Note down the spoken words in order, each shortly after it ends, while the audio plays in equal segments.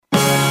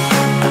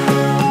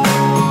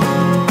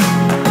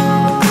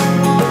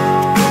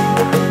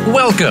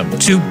Welcome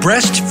to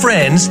Breast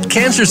Friends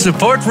Cancer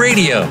Support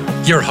Radio.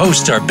 Your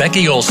hosts are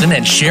Becky Olson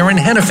and Sharon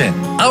Henifin.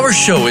 Our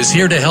show is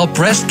here to help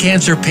breast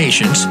cancer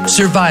patients,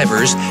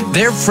 survivors,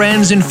 their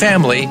friends and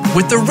family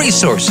with the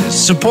resources,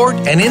 support,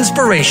 and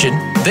inspiration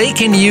they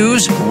can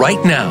use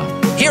right now.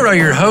 Here are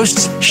your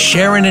hosts,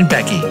 Sharon and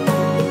Becky.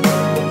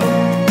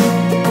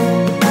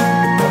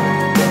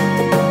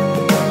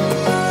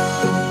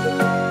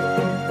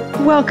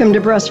 Welcome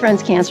to Breast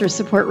Friends Cancer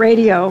Support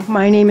Radio.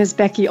 My name is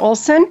Becky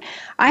Olson.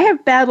 I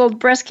have battled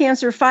breast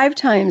cancer 5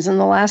 times in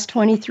the last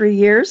 23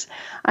 years.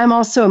 I'm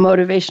also a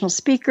motivational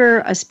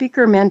speaker, a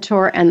speaker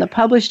mentor, and the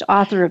published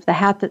author of The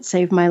Hat That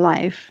Saved My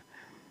Life.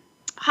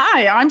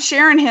 Hi, I'm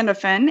Sharon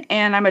Henifin,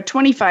 and I'm a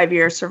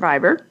 25-year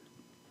survivor,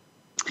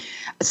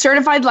 a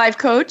certified life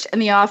coach,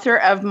 and the author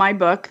of my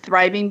book,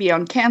 Thriving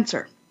Beyond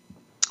Cancer.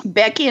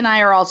 Becky and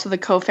I are also the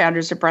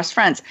co-founders of Breast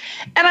Friends.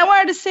 And I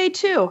wanted to say,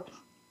 too,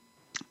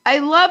 I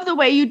love the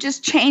way you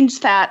just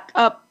changed that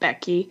up,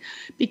 Becky,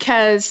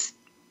 because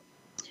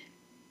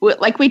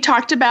like we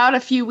talked about a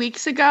few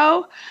weeks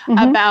ago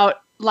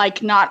about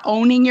like not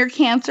owning your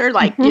cancer,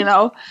 like, you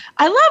know,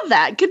 I love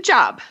that. Good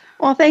job.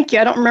 Well, thank you.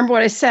 I don't remember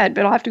what I said,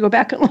 but I'll have to go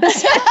back and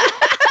listen.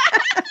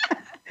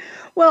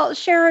 Well,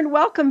 Sharon,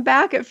 welcome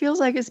back. It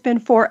feels like it's been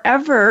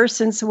forever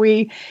since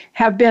we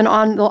have been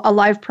on a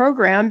live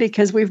program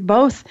because we've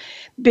both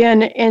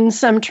been in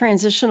some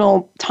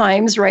transitional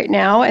times right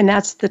now, and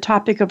that's the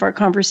topic of our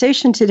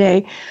conversation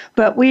today.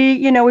 But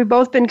we've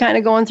both been kind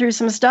of going through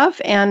some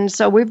stuff, and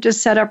so we've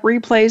just set up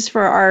replays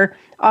for our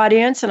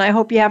audience, and I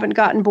hope you haven't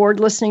gotten bored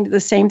listening to the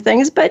same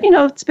things, but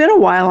it's been a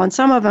while on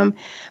some of them.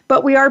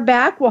 But we are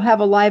back. We'll have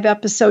a live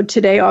episode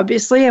today,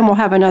 obviously, and we'll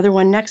have another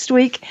one next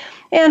week.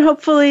 And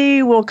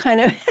hopefully we'll kind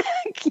of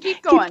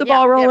keep the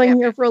ball rolling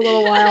here for a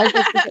little while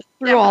just to get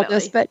through all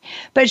this. But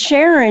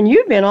Sharon,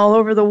 you've been all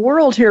over the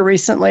world here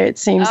recently, it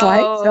seems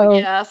like. Oh,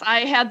 yes. I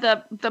had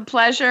the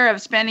pleasure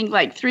of spending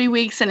like 3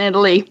 weeks in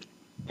Italy.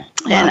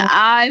 And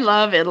I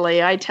love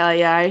Italy, I tell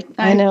you.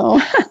 I know.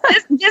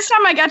 this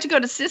time I got to go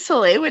to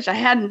Sicily, which I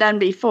hadn't done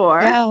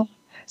before. Yeah.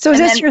 So is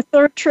this your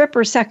third trip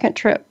or second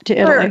trip to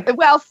Italy?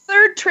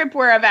 Third trip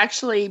where I've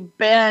actually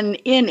been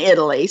in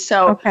Italy.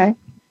 So okay.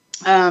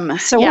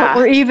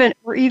 We're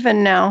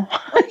even now.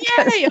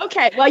 Yay,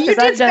 okay. Well, you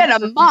did spend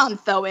a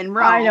month though in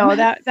Rome. I know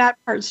that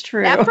part's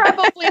true. That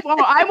probably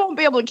I won't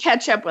be able to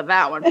catch up with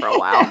that one for a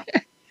while.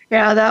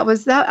 Yeah, that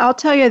was that. I'll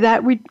tell you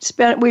that we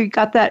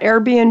got that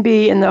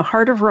Airbnb in the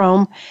heart of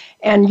Rome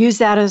and used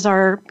that as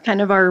our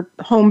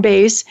home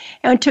base,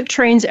 and took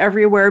trains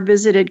everywhere,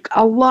 visited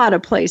a lot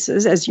of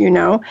places, as you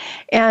know.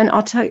 And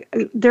I'll tell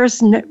you,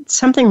 there's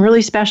something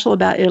really special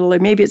about Italy.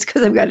 Maybe it's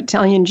because I've got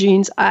Italian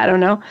genes. I don't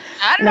know.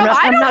 I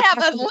don't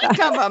have a link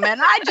of them, and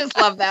I just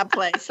love that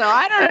place. So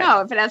I don't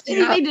know if it has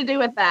anything to do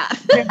with that.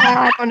 Yeah,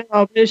 I don't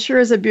know, but it sure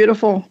is a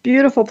beautiful,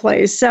 beautiful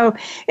place. So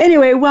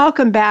anyway,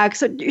 welcome back.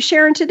 So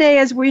Sharon, today,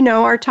 as we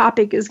know, our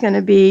topic is going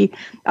to be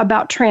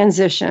about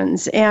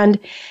transitions. And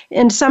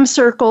in some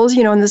circles,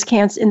 in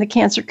the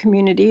cancer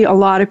community, a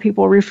lot of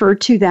people refer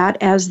to that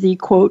as the,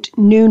 quote,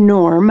 new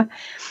norm.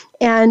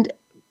 And,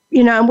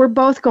 and we're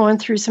both going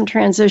through some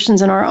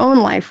transitions in our own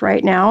life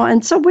right now.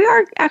 And so we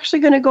are actually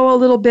going to go a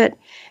little bit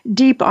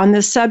deep on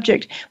this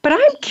subject. But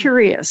I'm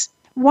curious,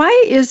 why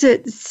is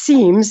it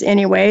seems,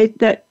 anyway,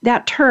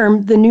 that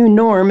term, the new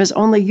norm, is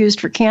only used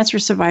for cancer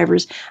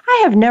survivors? I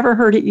have never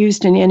heard it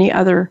used in any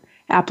other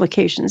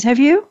applications. Have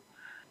you?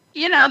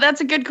 That's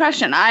a good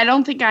question. I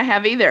don't think I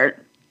have either.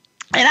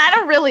 And I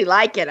don't really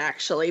like it,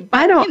 actually.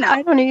 But, I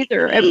don't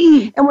either.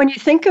 And when you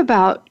think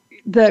about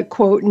the,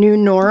 quote, new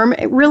norm,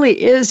 it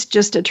really is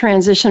just a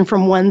transition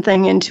from one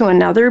thing into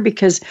another,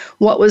 because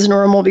what was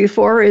normal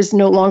before is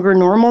no longer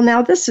normal.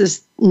 Now this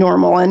is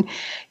normal. And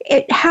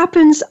it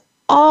happens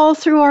all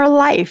through our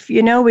life.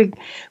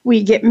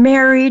 We get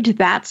married.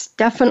 That's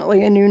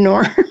definitely a new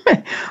norm.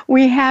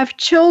 We have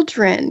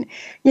children.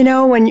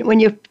 When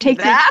you take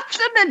that's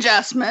an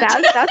adjustment.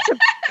 That's a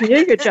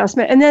big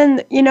adjustment. And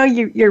then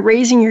you're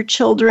raising your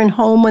children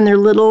home when they're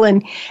little,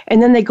 and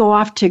then they go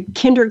off to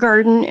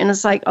kindergarten, and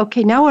it's like,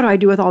 okay, now what do I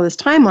do with all this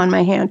time on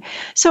my hand?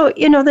 So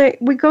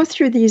we go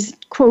through these,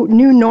 quote,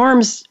 new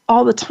norms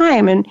all the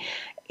time, and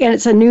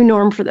it's a new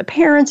norm for the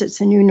parents. It's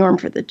a new norm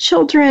for the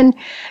children.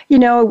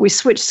 We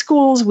switch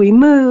schools, we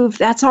move.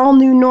 That's all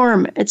new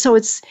norm. And so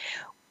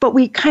but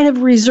we kind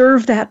of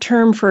reserve that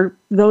term for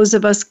those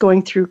of us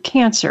going through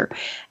cancer.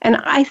 And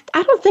I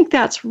don't think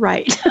that's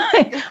right.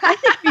 I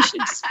think we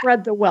should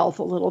spread the wealth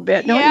a little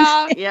bit.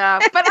 Yeah.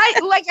 But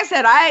like I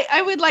said,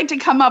 I would like to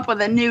come up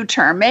with a new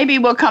term. Maybe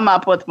we'll come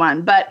up with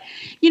one. But,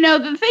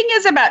 the thing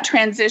is about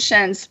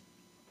transitions,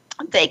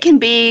 they can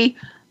be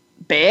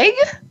big,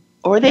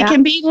 or they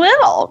can be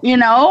little,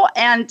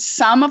 and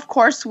some, of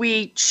course,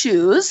 we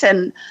choose,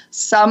 and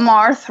some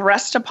are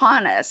thrust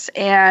upon us,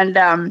 and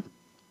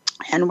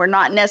we're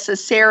not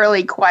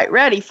necessarily quite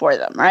ready for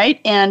them,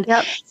 right? And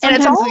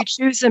sometimes we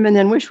choose them and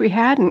then wish we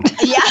hadn't.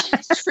 Yeah,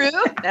 that's true.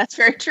 That's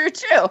very true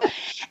too.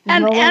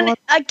 And again,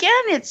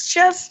 it's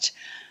just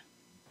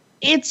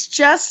it's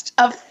just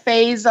a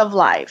phase of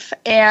life.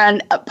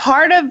 And a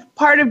part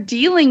of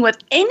dealing with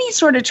any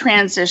sort of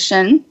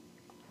transition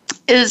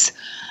is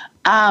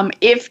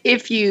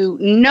if you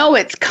know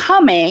it's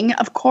coming,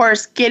 of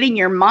course, getting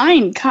your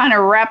mind kind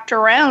of wrapped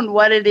around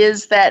what it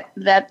is that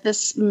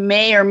this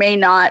may or may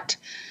not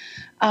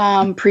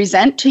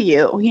present to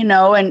you,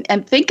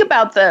 and think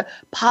about the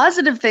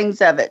positive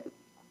things of it.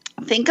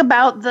 Think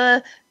about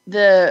the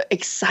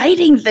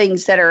exciting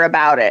things that are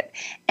about it,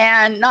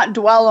 and not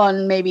dwell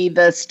on maybe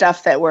the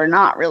stuff that we're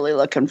not really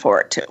looking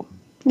forward to.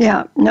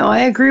 Yeah, no, I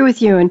agree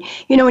with you. And,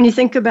 when you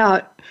think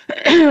about,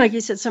 like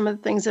you said, some of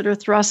the things that are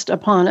thrust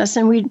upon us,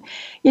 and we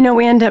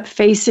end up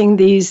facing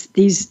these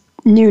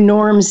new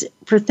norms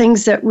for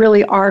things that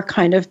really are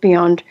kind of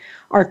beyond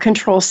our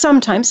control.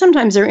 Sometimes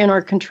they're in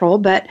our control,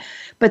 but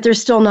they're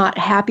still not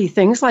happy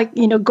things, like,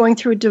 going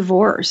through a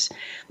divorce.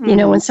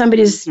 Mm-hmm. When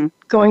somebody's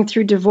going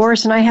through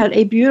divorce, and I had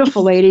a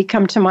beautiful lady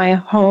come to my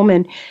home,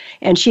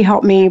 and she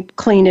helped me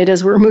clean it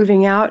as we're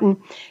moving out, and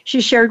she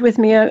shared with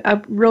me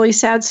a really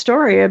sad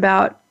story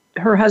about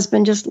her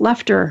husband just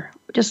left her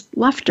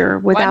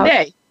without. One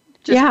day.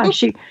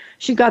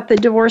 She got the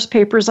divorce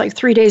papers like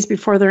 3 days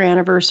before their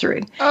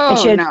anniversary. Oh,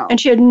 and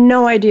she had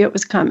no idea it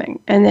was coming.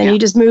 And then he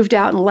just moved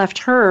out and left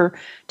her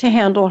to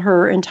handle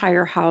her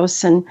entire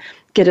house and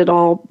get it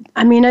all.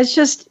 I mean, it's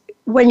just,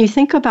 when you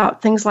think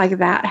about things like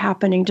that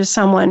happening to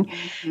someone,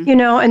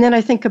 and then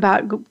I think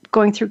about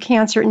going through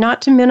cancer,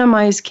 not to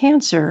minimize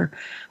cancer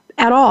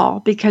at all,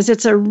 because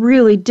it's a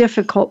really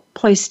difficult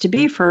place to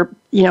be for,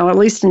 at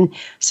least in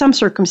some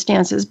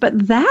circumstances. But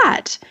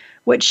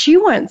what she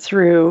went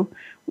through,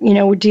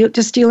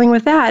 just dealing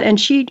with that. And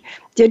she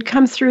did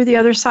come through the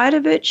other side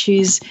of it.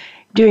 She's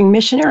doing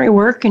missionary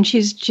work, and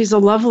she's a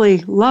lovely,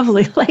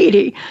 lovely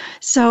lady.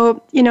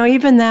 So,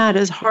 even that,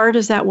 as hard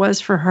as that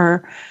was for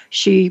her,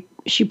 she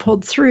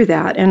pulled through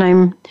that.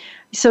 And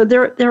so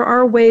there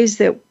are ways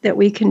that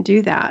we can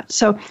do that.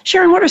 So,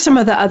 Sharon, what are some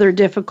of the other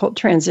difficult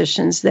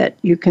transitions that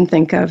you can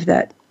think of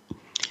that?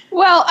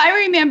 Well, I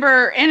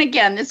remember, and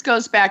again, this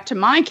goes back to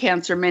my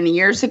cancer many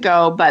years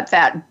ago, but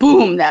that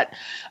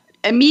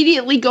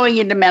immediately going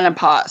into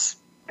menopause.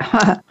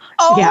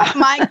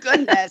 My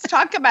goodness.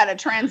 Talk about a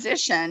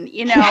transition.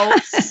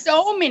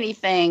 So many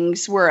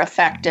things were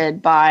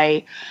affected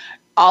by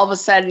all of a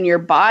sudden your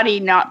body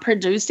not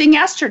producing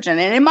estrogen.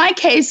 And in my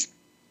case,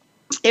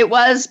 it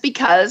was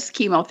because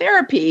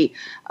chemotherapy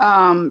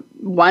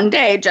one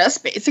day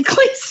just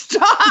basically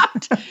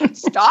stopped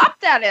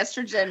that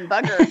estrogen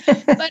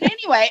bugger. But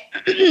anyway,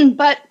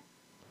 but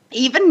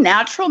even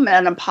natural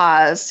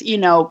menopause,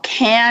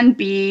 can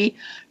be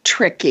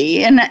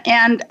tricky. And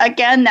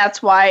again,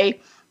 that's why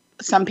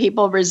some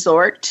people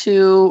resort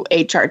to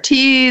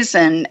HRTs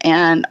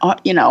and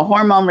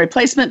hormone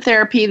replacement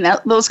therapy and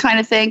those kind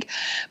of things.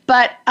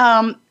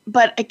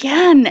 But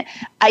again,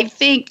 I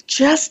think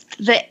just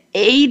the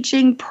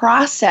aging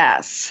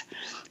process.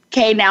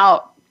 Okay,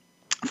 now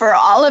for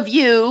all of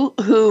you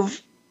who've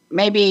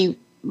maybe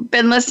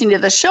been listening to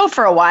the show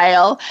for a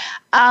while,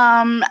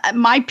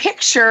 my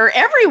picture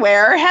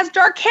everywhere has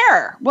dark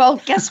hair. Well,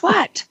 guess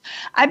what?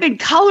 I've been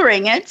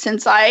coloring it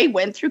since I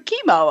went through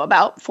chemo,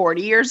 about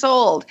 40 years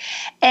old.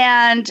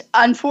 And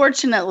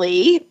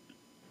unfortunately,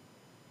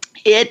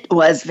 it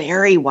was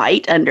very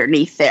white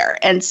underneath there.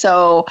 And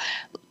so,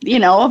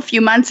 a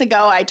few months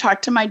ago, I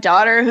talked to my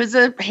daughter, who's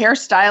a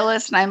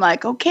hairstylist, and I'm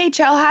like, okay,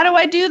 child, how do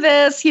I do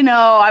this?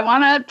 I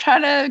want to try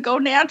to go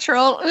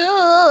natural.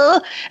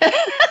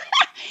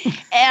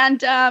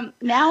 And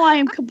now I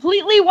am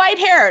completely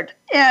white-haired.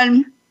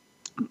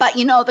 But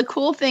the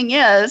cool thing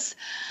is,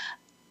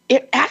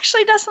 it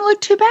actually doesn't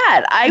look too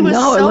bad. It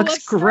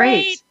looks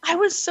great. I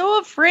was so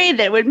afraid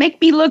that it would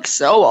make me look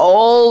so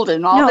old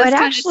and all this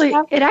kind of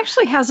stuff. It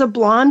actually has a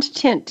blonde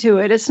tint to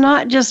it. It's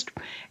not just,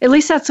 at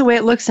least that's the way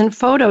it looks in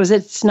photos.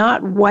 It's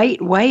not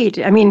white.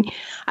 I mean,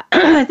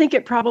 I think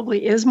it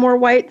probably is more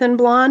white than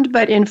blonde,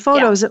 but in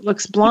photos it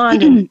looks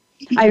blonde.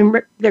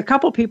 And a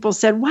couple people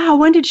said, wow,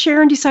 when did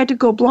Sharon decide to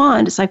go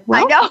blonde? It's like,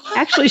 well,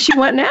 actually she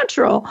went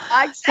natural.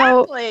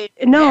 Exactly.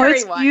 So, no,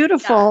 it's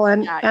beautiful.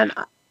 And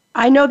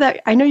I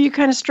know you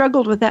kind of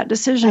struggled with that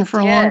decision for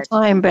a long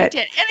time, but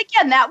and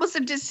again, that was a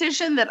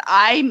decision that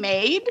I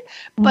made,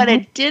 but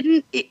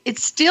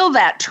it's still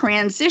that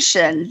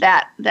transition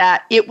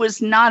that it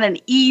was not an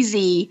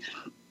easy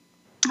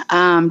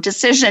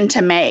decision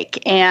to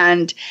make.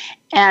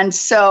 And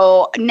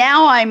so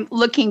now I'm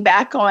looking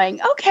back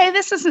going, okay,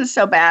 this isn't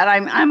so bad.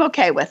 I'm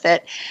okay with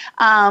it.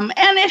 And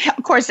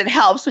of course it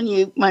helps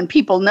when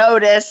people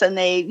notice and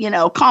they,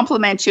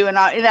 compliment you, and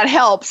that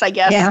helps, I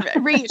guess,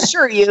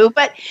 reassure you.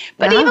 But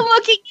even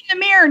looking in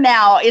the mirror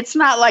now, it's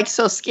not like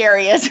so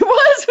scary as it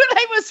was when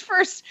I was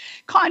first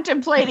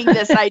contemplating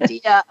this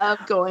idea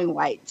of going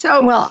white.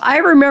 So, well, I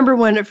remember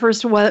when it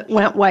first went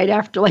white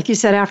after, like you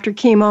said, after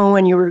chemo,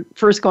 when you were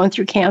first going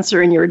through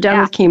cancer and you were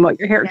done with chemo,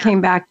 your hair came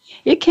back.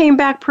 It came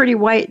back pretty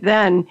white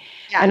then.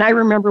 Yeah. And I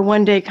remember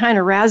one day kind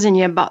of razzing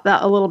you about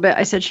that a little bit.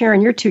 I said,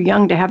 Sharon, you're too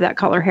young to have that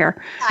color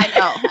hair. I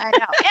know. And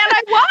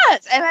I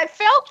was. And I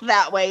felt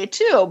that way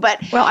too. But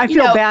well, I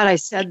feel bad I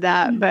said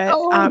that, but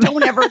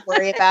don't ever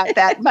worry about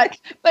that. But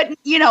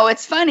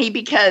it's funny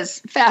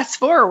because fast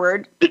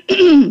forward.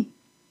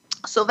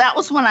 So that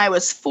was when I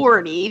was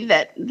 40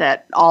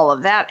 that all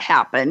of that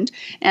happened,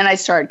 and I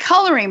started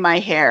coloring my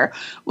hair.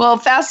 Well,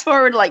 fast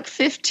forward like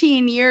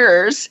 15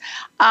 years,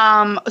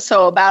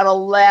 so about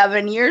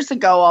 11 years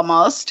ago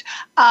almost,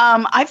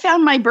 I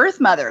found my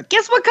birth mother.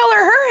 Guess what color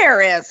her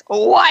hair is?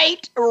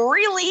 White,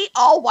 really,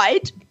 all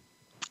white.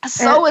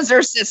 So is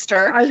her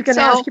sister. I was going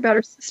to ask you about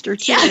her sister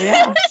too.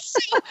 Yeah.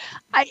 So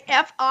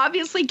I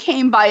obviously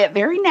came by it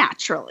very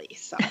naturally.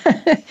 So,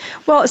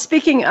 well,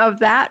 speaking of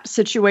that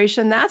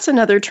situation, that's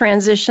another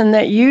transition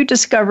that you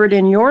discovered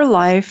in your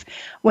life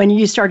when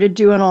you started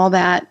doing all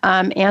that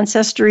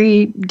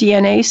ancestry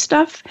DNA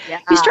stuff.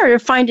 Yeah. You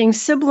started finding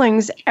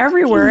siblings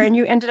everywhere, and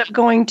you ended up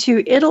going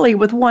to Italy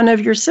with one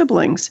of your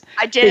siblings.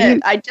 I did.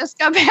 I just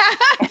got back.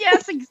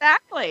 Yes,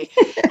 exactly.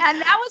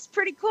 And that was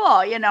pretty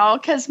cool,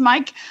 because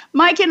Mike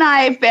and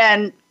I have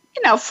been,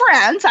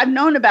 friends. I've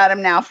known about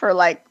him now for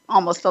like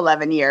almost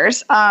 11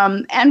 years.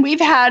 And we've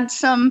had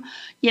some,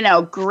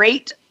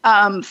 great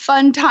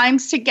fun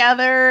times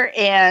together.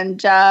 And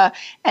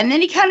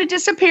then he kind of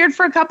disappeared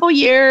for a couple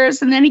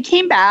years, and then he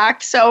came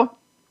back. So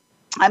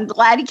I'm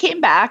glad he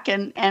came back,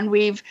 and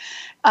we've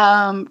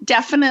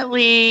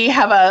definitely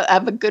have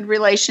a good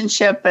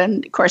relationship.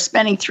 And of course,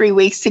 spending 3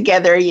 weeks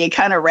together, you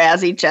kind of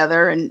razz each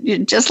other,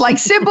 and just like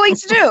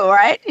siblings do,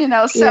 right?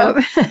 So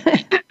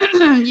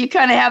you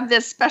kind of have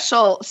this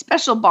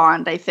special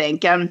bond, I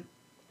think.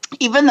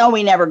 Even though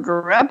we never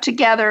grew up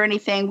together or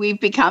anything, we've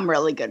become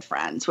really good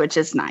friends, which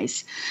is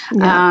nice.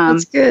 Yeah,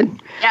 that's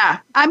good. Yeah.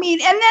 I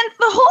mean, and then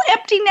the whole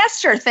empty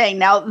nester thing.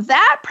 Now,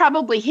 that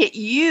probably hit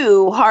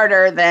you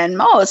harder than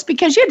most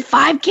because you had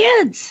 5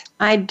 kids.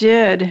 I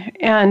did,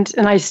 and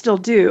I still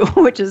do,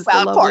 which is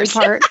the lovely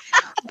part.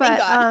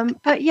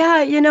 But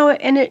yeah,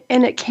 and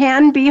it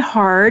can be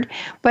hard,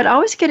 but I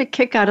always get a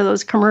kick out of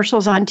those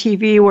commercials on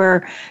TV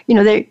where,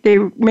 they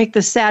make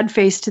the sad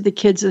face to the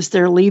kids as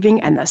they're leaving,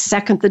 and the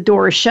second the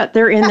door is shut,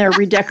 they're in there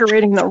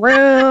redecorating the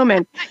room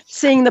and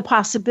seeing the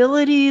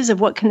possibilities of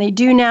what can they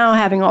do now,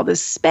 having all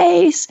this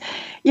space,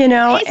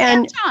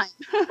 and time.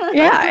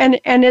 yeah,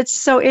 and it's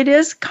so it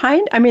is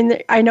kind. I mean,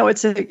 I know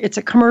it's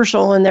a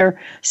commercial and they're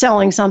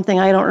selling something.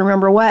 I don't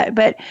remember what,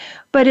 but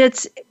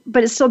it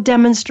still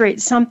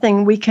demonstrates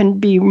something. We can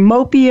be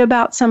mopey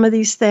about some of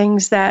these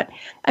things that,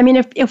 I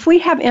mean, if we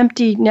have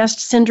empty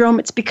nest syndrome,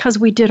 it's because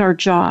we did our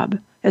job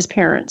as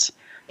parents,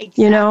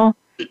 exactly.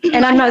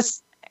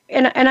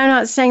 And I'm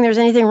not saying there's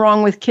anything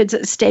wrong with kids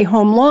that stay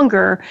home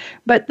longer,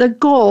 but the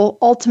goal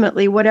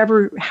ultimately,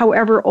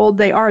 however old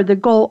they are, the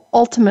goal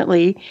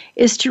ultimately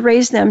is to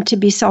raise them to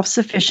be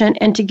self-sufficient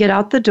and to get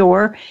out the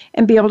door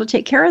and be able to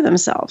take care of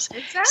themselves.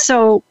 Exactly.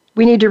 So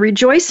we need to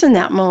rejoice in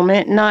that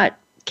moment, not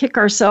kick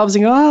ourselves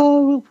and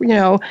go,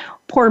 oh,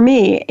 poor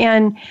me.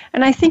 And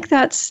I think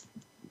that's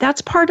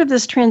part of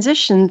this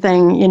transition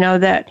thing,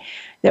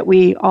 that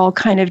we all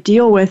kind of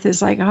deal with is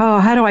like, oh,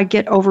 how do I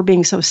get over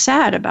being so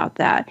sad about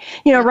that?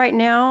 Right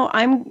now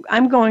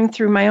I'm going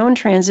through my own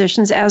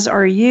transitions, as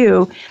are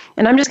you.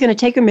 And I'm just going to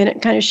take a minute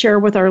and kind of share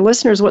with our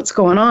listeners what's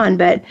going on.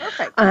 But,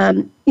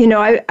 I'm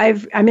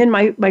in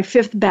my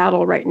 5th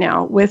battle right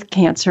now with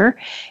cancer,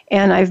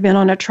 and I've been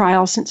on a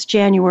trial since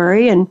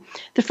January. And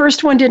the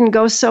first one didn't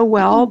go so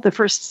well, the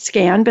first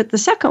scan, but the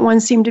second one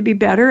seemed to be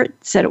better. It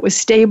said it was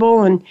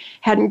stable and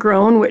hadn't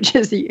grown, which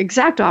is the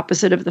exact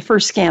opposite of the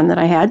first scan that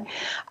I had.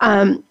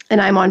 And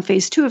I'm on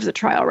phase 2 of the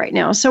trial right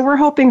now. So we're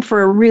hoping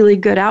for a really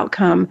good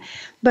outcome.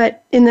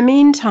 But in the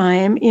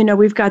meantime,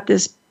 we've got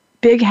this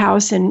big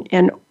house in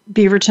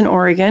Beaverton,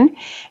 Oregon,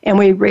 and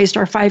we raised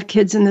our 5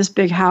 kids in this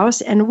big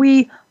house, and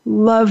we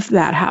love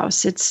that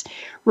house. It's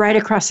right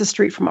across the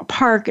street from a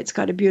park. It's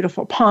got a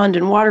beautiful pond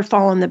and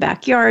waterfall in the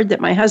backyard that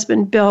my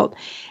husband built.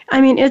 I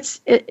mean, it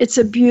was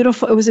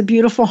a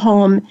beautiful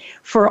home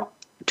for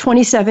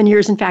 27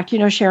 years. In fact,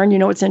 Sharon,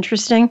 what's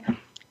interesting?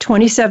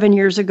 27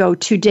 years ago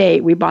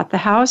today, we bought the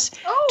house.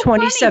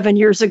 27 funny.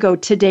 Years ago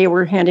today,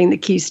 we're handing the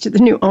keys to the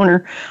new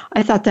owner.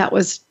 I thought that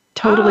was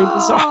totally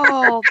bizarre.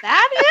 Oh,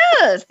 that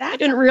is. I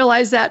didn't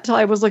realize that till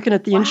I was looking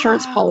at the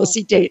insurance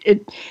policy date.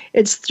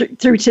 It's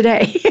through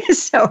today.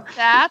 So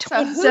that's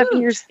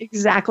 27 years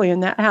exactly in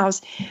that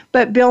house.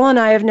 But Bill and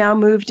I have now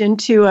moved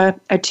into a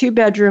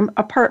 2-bedroom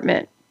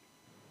apartment.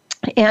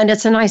 And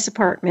it's a nice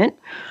apartment.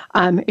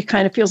 It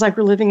kind of feels like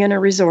we're living in a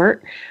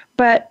resort.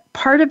 But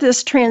part of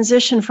this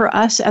transition for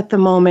us at the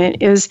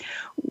moment is,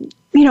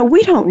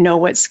 we don't know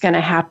what's going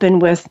to happen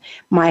with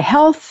my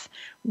health,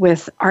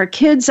 with our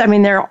kids. I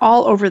mean, they're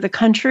all over the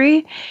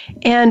country.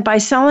 And by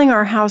selling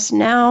our house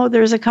now,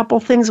 there's a couple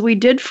things we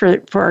did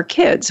for our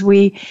kids.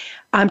 We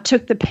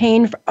took the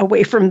pain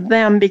away from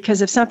them,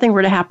 because if something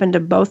were to happen to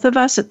both of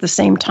us at the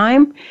same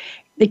time,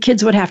 the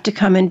kids would have to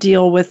come and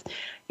deal with,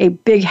 a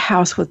big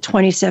house with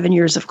 27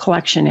 years of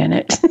collection in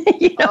it.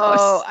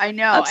 I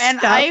know. And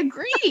stuff. I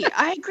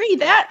agree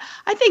that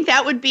I think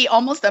that would be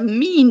almost a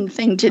mean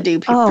thing to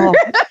do. Oh,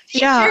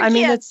 yeah. I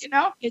mean,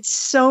 it's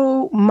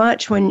so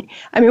much we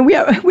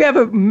have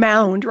a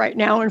mound right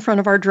now in front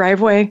of our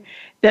driveway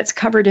that's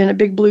covered in a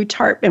big blue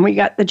tarp, and we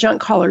got the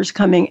junk haulers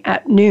coming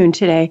at noon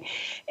today.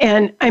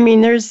 And I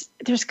mean, there's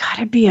got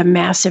to be a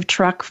massive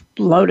truck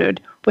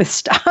loaded with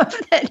stuff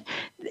that,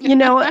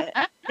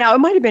 now it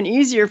might have been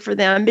easier for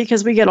them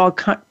because we get all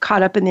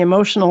caught up in the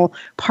emotional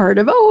part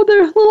of,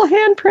 their little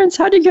handprints.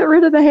 How do you get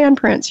rid of the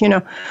handprints?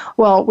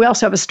 Well, we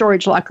also have a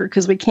storage locker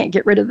because we can't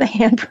get rid of the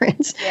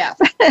handprints. Yeah,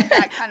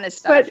 that kind of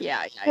stuff.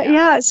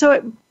 Yeah.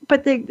 So,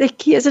 but the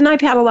key is, and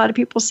I've had a lot of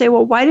people say,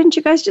 well, why didn't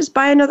you guys just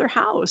buy another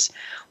house?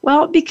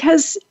 Well,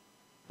 because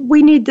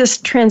we need this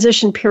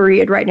transition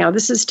period right now.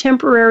 This is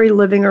temporary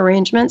living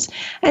arrangements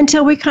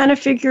until we kind of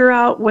figure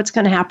out what's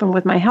going to happen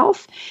with my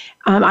health.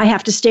 I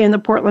have to stay in the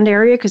Portland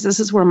area because this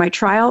is where my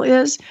trial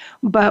is,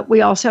 but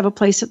we also have a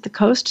place at the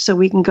coast, so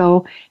we can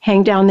go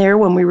hang down there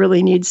when we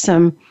really need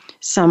some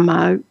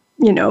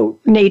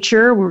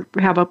nature.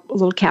 We have a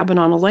little cabin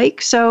on a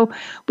lake, so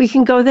we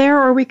can go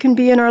there, or we can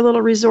be in our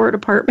little resort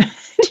apartment.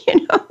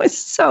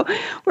 So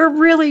we're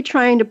really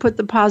trying to put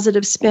the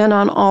positive spin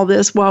on all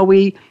this while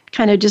we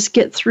kind of just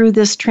get through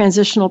this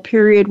transitional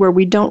period where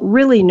we don't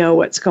really know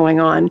what's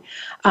going on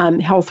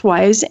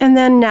health-wise. And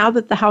then now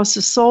that the house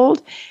is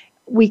sold,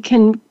 we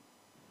can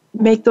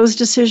make those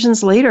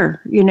decisions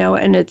later,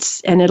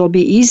 and it'll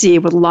be easy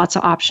with lots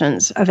of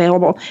options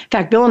available. In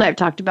fact, Bill and I have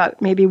talked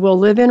about maybe we'll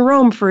live in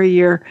Rome for a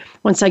year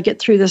once I get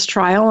through this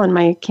trial and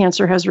my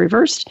cancer has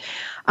reversed,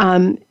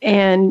 and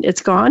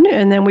it's gone,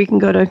 and then we can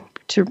go to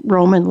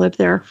Rome and live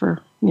there for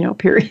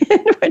period,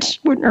 which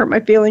wouldn't hurt my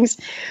feelings.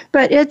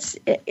 But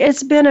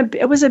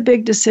it was a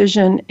big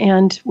decision,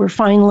 and we're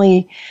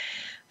finally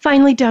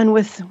done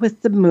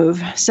with the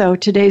move. So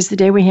today's the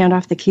day we hand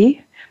off the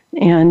key.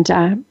 And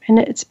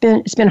it's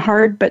been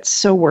hard, but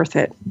so worth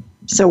it,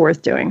 so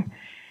worth doing.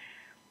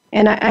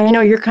 And I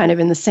know you're kind of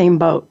in the same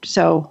boat.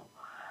 So,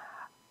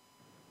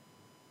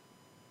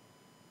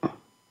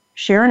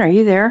 Sharon, are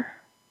you there?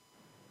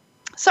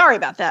 Sorry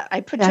about that.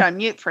 I put you on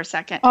mute for a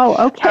second.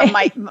 Oh, okay.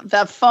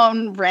 The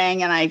phone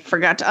rang and I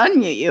forgot to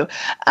unmute you.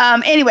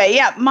 Anyway,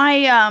 yeah,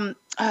 my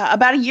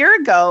about a year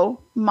ago,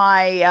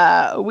 my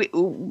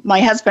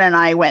husband and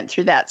I went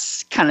through that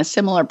kind of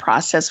similar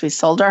process. We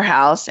sold our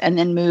house and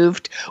then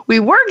moved.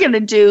 We were going to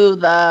do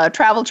the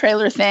travel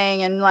trailer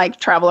thing and like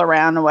travel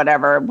around or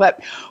whatever,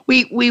 but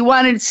we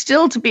wanted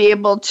still to be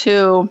able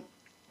to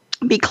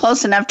be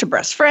close enough to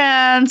Breast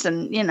Friends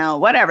and,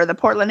 whatever, the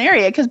Portland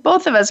area, because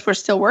both of us were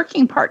still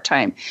working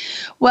part-time.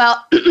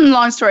 Well,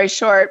 long story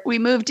short, we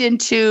moved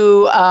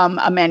into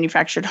a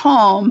manufactured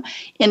home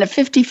in a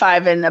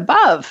 55 and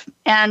above.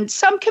 And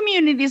some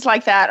communities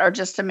like that are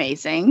just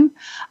amazing.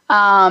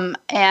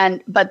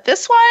 But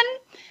this one,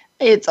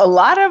 it's a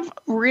lot of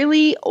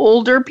really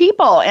older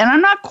people, and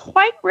I'm not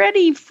quite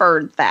ready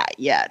for that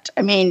yet.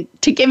 I mean,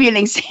 to give you an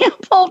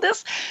example,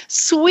 this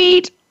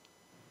sweet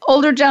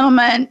older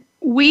gentleman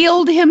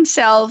wheeled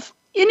himself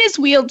in his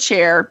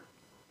wheelchair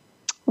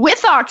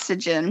with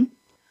oxygen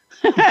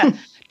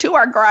to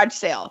our garage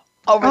sale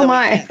over the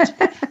weekend.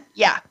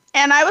 Yeah.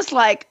 And I was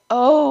like,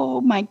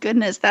 oh my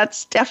goodness,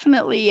 that's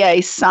definitely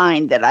a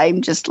sign that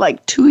I'm just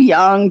like too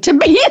young to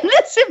be in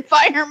this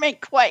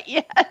environment quite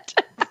yet.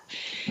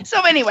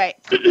 So anyway,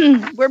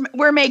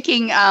 we're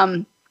making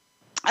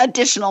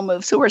additional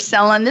moves. So we're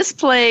selling this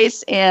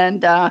place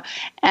and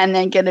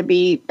then going to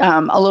be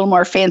a little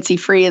more fancy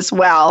free as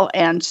well.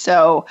 And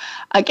so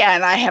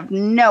again, I have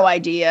no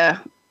idea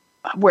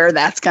where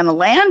that's going to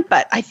land,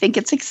 but I think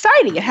it's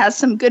exciting. It has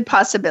some good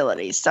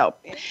possibilities. So,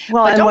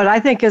 well, and what I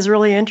think is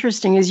really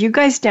interesting is you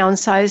guys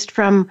downsized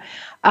from,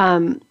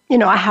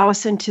 a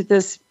house into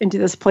this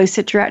place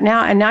that you're at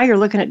now, and now you're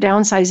looking at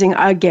downsizing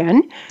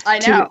again. I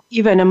know. To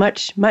even a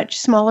much, much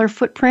smaller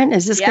footprint.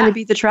 Is this going to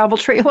be the travel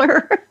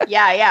trailer?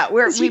 Yeah.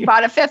 We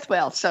bought a fifth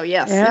wheel, so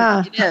yes,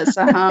 it is.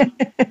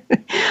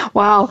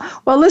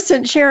 Wow. Well,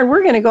 listen, Sharon,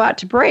 we're going to go out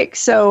to break,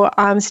 so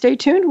stay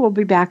tuned. We'll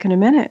be back in a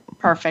minute.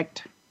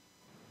 Perfect.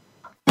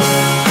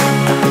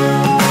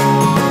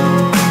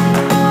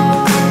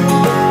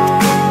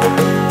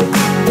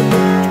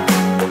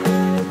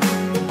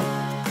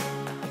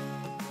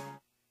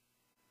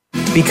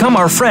 Become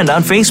our friend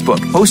on Facebook.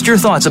 Post your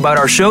thoughts about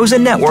our shows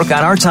and network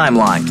on our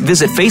timeline.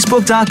 Visit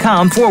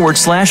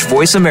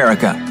facebook.com/Voice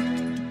America.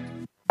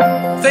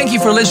 Thank you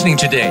for listening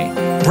today.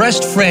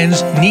 Breast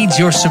Friends needs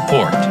your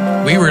support.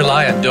 We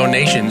rely on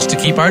donations to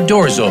keep our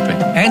doors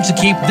open and to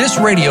keep this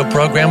radio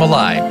program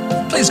alive.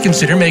 Please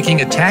consider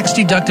making a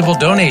tax-deductible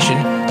donation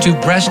to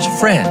Breast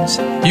Friends.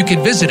 You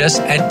can visit us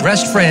at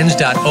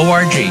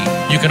breastfriends.org.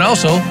 You can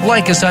also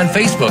like us on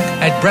Facebook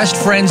at Breast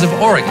Friends of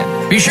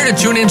Oregon. Be sure to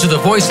tune in to the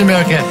Voice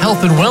America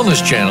Health and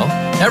Wellness channel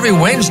every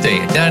Wednesday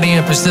at 9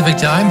 a.m. Pacific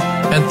Time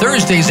and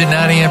Thursdays at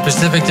 9 a.m.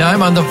 Pacific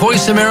Time on the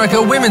Voice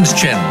America Women's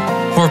channel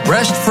for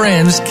Breast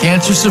Friends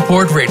Cancer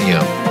Support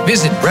Radio.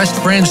 Visit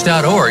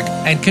breastfriends.org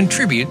and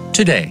contribute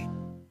today.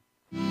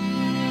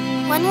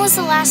 When was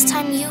the last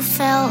time you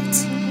felt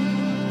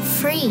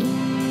free?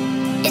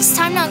 It's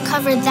time to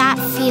uncover that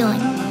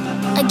feeling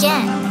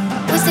again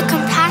with the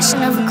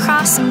compassion of a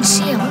cross and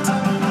shield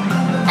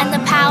and the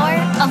power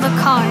of a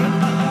card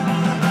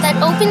that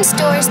opens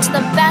doors to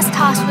the best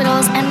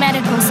hospitals and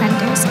medical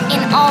centers in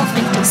all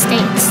 50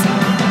 states,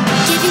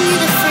 giving you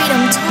the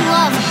freedom to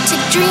love, to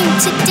dream,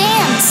 to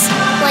dance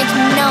like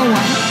no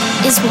one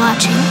is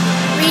watching.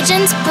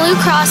 Regions Blue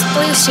Cross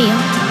Blue Shield.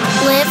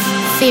 Live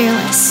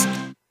fearless.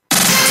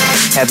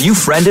 Have you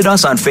friended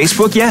us on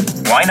Facebook yet?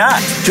 Why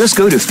not? Just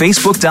go to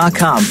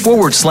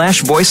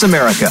facebook.com/Voice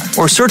America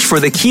or search for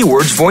the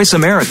keywords Voice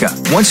America.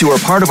 Once you are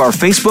part of our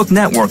Facebook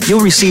network,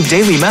 you'll receive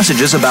daily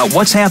messages about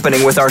what's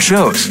happening with our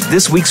shows,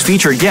 this week's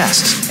featured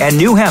guests, and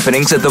new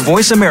happenings at the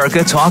Voice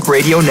America Talk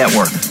Radio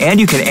Network. And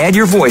you can add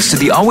your voice to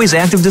the always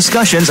active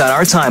discussions on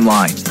our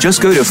timeline.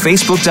 Just go to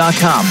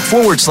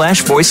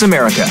facebook.com/Voice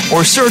America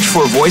or search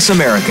for Voice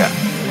America.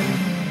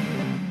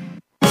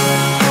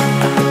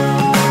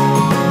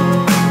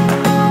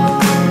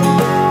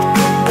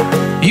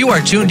 You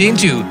are tuned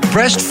into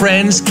Breast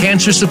Friends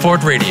Cancer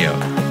Support Radio.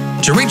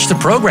 To reach the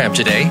program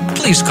today,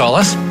 please call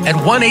us at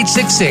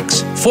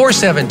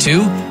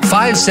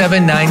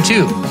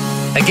 1-866-472-5792.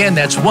 Again,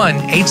 that's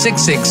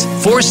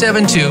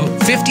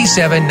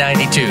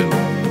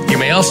 1-866-472-5792. You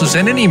may also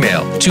send an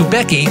email to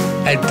Becky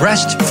at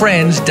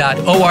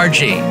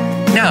breastfriends.org.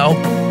 Now,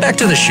 back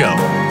to the show.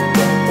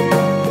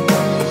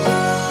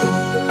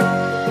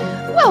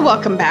 Well,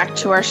 welcome back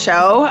to our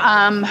show.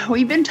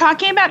 We've been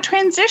talking about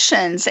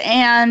transitions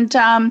and,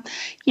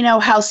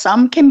 how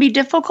some can be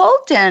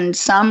difficult and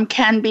some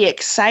can be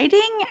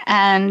exciting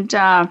and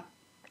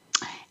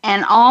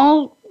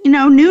all,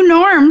 new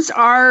norms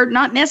are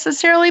not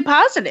necessarily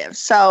positive.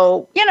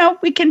 So,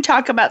 we can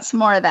talk about some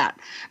more of that.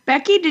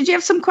 Becky, did you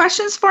have some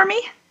questions for me?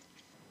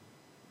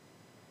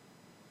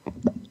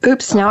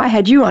 Oops, now I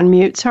had you on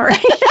mute. Sorry.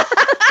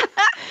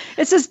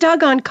 It's this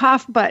doggone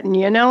cough button,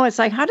 It's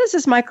like, how does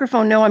this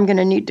microphone know I'm going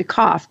to need to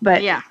cough?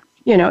 But, yeah.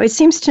 It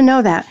seems to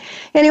know that.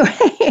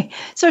 Anyway,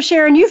 so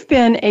Sharon, you've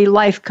been a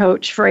life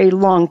coach for a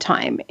long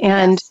time.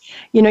 And,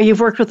 yes. You've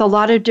worked with a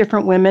lot of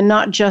different women,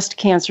 not just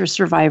cancer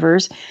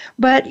survivors.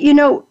 But,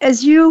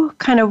 as you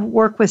kind of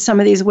work with some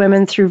of these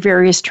women through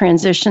various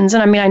transitions,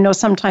 and I know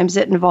sometimes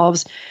it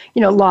involves,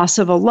 loss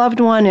of a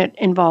loved one. It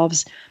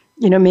involves,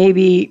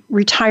 maybe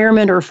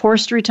retirement or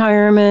forced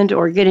retirement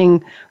or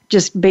getting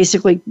just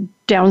basically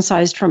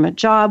downsized from a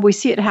job. We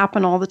see it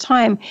happen all the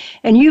time.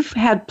 And you've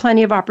had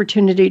plenty of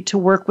opportunity to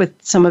work with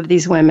some of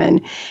these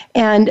women.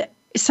 And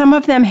some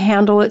of them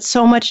handle it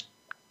so much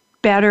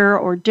better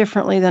or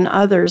differently than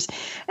others.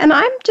 And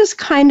I'm just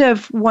kind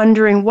of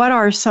wondering, what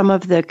are some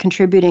of the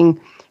contributing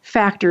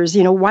factors?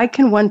 Why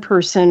can one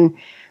person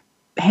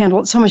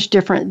handle it so much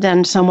different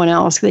than someone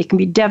else? They can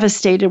be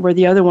devastated where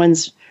the other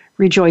one's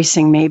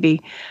rejoicing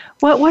maybe.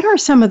 What are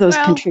some of those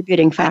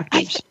contributing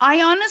factors?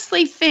 I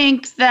honestly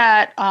think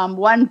that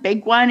one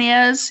big one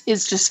is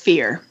just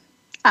fear.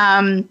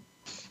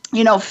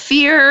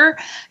 Fear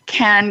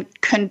can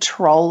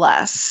control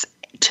us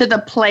to the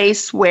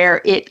place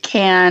where it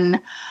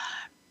can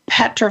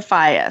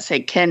petrify us.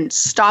 It can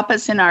stop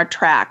us in our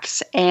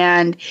tracks.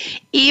 And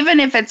even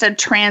if it's a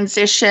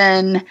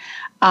transition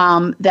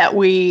that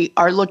we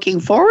are looking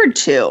forward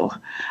to,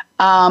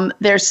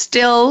 there's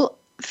still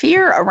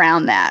fear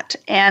around that.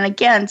 And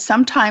again,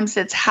 sometimes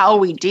it's how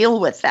we deal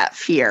with that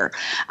fear.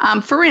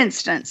 For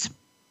instance,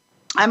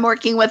 I'm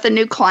working with a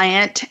new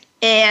client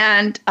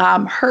and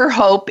her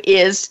hope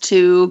is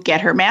to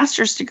get her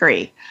master's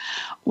degree.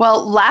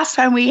 Well, last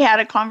time we had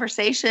a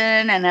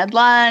conversation and had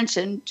lunch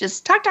and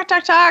just talk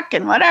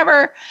and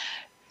whatever,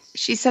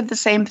 she said the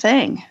same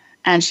thing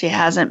and she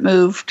hasn't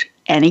moved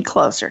any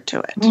closer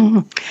to it.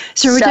 Mm-hmm.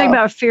 So are we talking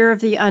about fear of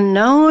the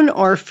unknown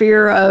or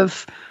fear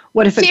of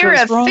what if it goes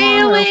wrong? Fear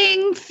of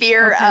failing,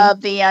 fear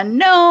of the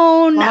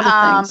unknown.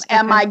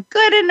 Am I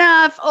good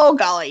enough? Oh,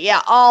 golly,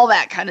 yeah, all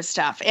that kind of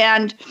stuff.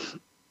 And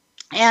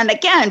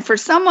again, for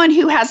someone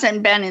who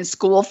hasn't been in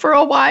school for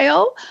a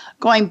while,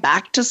 going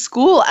back to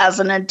school as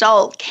an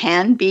adult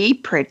can be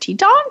pretty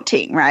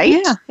daunting,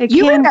 right? Yeah,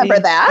 you remember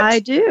that? I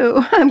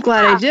do. I'm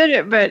glad I did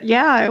it, but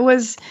yeah, it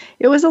was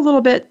a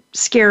little bit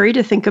scary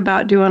to think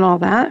about doing all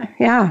that.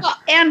 Yeah. Well,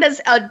 and as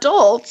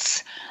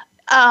adults,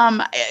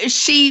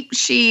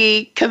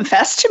 she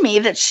confessed to me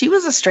that she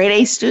was a straight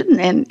A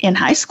student in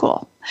high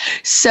school.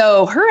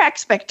 So her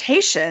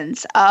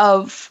expectations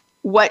of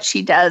what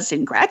she does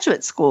in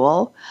graduate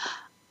school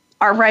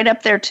are right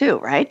up there too,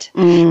 right?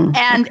 And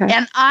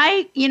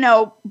I,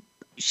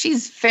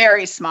 she's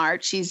very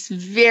smart. She's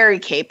very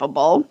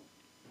capable,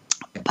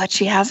 but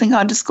she hasn't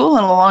gone to school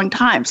in a long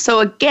time. So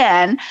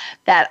again,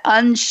 that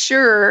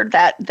unsure,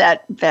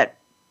 that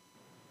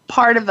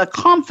part of the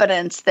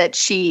confidence that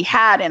she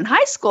had in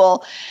high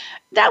school,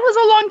 that was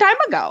a long time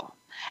ago.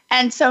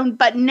 And so,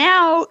 but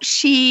now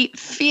she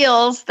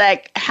feels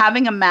like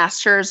having a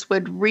master's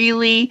would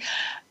really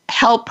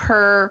help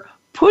her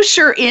push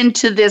her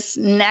into this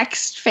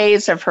next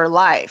phase of her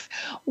life.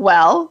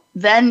 Well,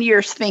 then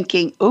you're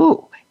thinking,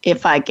 ooh,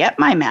 if I get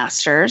my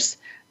master's,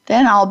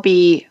 then I'll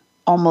be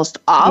almost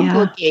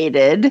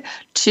obligated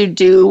to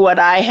do what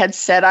I had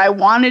said I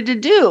wanted to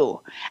do.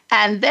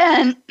 And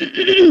then,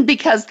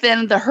 because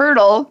then the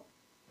hurdle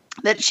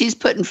that she's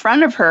put in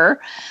front of her,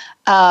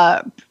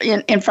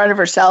 in front of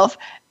herself,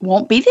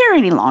 won't be there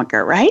any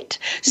longer, right?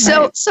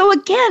 So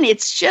again,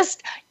 it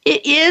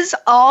is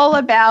all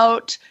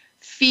about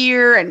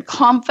fear and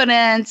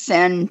confidence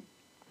and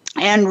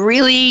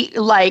really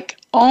like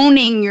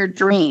owning your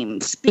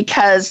dreams,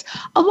 because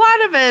a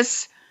lot of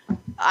us,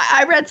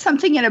 I read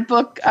something in a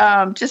book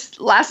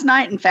just last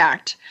night, in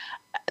fact,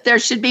 there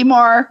should be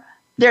more,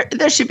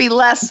 there should be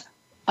less,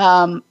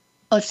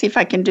 let's see if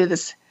I can do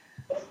this,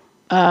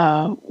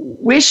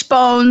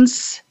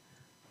 wishbones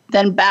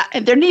than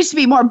there needs to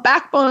be more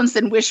backbones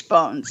than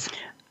wishbones.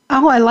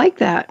 Oh, I like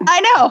that.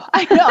 I know.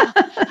 I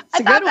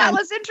thought that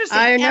was interesting.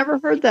 I never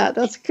heard that.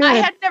 That's good. I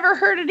had never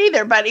heard it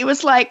either, but it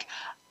was like,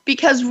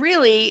 because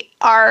really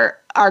our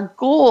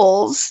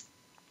goals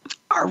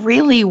are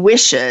really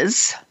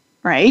wishes,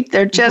 right?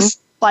 They're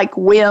just like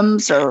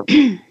whims or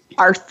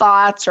our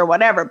thoughts or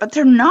whatever, but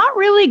they're not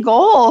really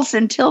goals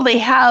until they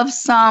have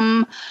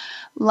some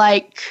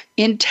like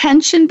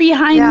intention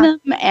behind them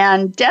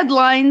and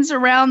deadlines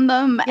around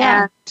them.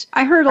 Yeah. And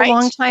I heard a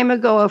long time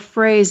ago a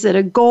phrase that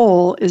a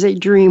goal is a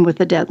dream with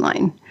a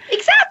deadline.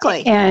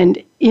 Exactly.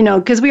 And,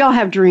 because we all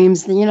have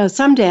dreams,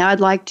 someday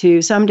I'd like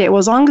to, someday, well,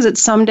 as long as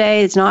it's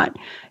someday,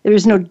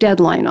 there's no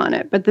deadline on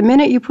it. But the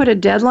minute you put a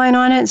deadline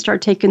on it and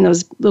start taking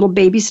those little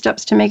baby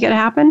steps to make it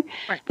happen,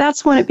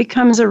 that's when it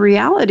becomes a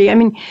reality. I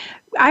mean,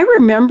 I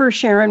remember,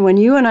 Sharon, when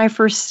you and I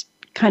first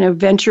kind of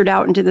ventured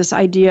out into this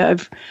idea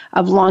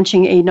of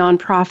launching a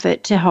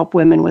nonprofit to help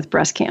women with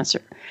breast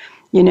cancer,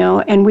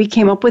 and we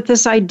came up with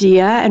this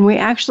idea, and we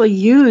actually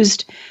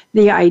used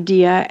the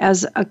idea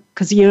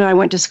because you and I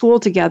went to school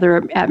together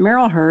at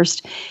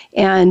Merrillhurst,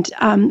 and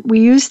we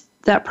used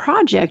that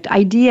project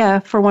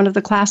idea for one of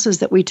the classes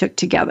that we took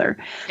together.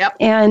 Yep.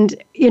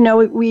 And,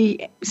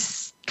 we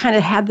kind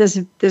of had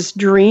this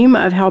dream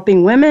of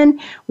helping women.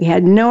 We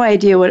had no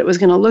idea what it was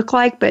going to look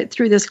like, but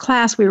through this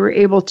class, we were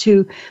able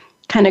to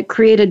kind of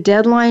create a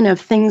deadline of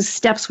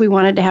steps we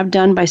wanted to have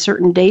done by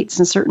certain dates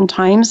and certain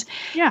times.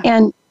 Yeah.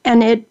 And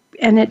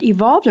it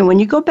evolved. And when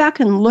you go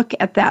back and look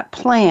at that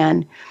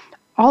plan,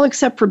 all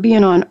except for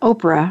being on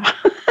Oprah,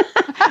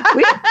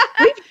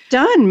 we've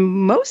done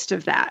most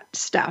of that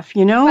stuff,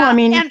 Well, I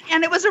mean,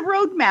 and it was a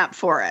roadmap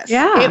for us.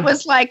 Yeah. It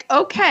was like,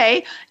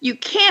 okay, you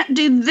can't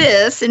do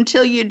this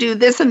until you do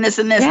this and this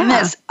and this and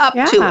this up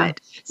to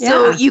it.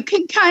 So you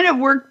can kind of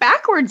work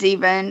backwards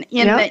even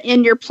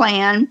in your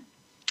plan.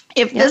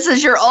 If this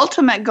is your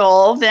ultimate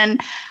goal, then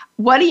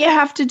what do you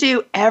have to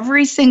do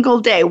every single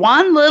day?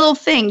 One little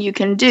thing you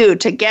can do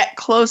to get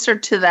closer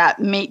to that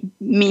mean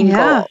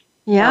goal.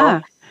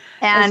 Yeah.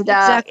 And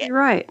that's exactly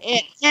right.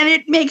 And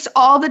it makes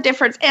all the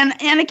difference.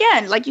 And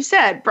again, like you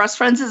said, Breast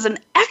Friends is an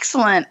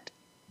excellent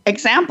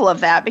example of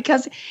that,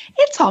 because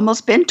it's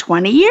almost been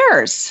 20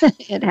 years.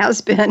 It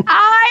has been.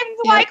 I'm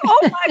like, oh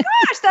my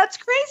gosh, that's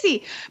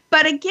crazy.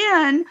 But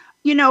again,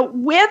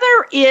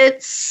 whether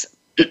it's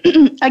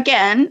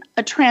again,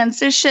 a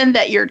transition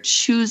that you're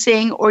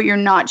choosing or you're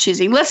not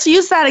choosing. Let's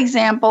use that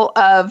example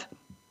of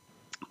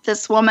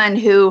this woman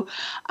who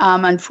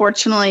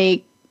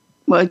unfortunately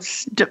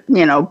was,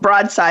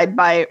 broadside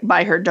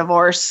by her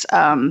divorce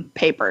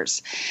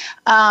papers,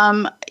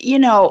 or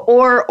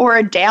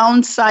a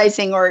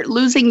downsizing or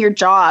losing your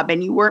job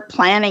and you weren't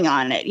planning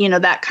on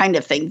it, that kind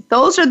of thing.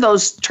 Those are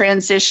those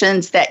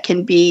transitions that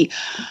can be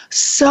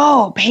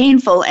so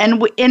painful.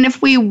 And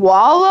if we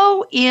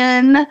wallow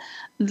in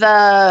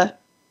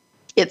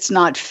it's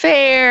not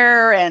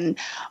fair and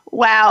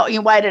wow,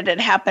 why did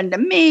it happen to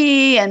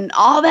me and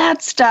all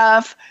that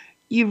stuff,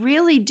 you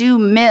really do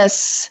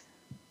miss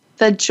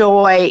the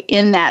joy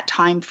in that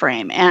time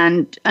frame.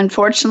 And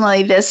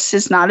unfortunately, this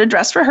is not a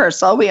dress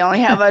rehearsal. We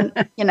only have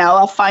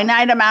a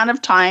finite amount of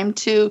time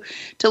to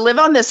live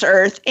on this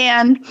earth.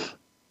 And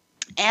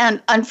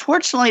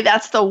unfortunately,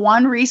 that's the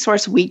one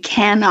resource we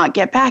cannot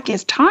get back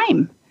is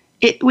time.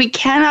 We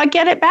cannot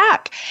get it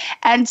back.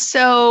 And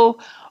so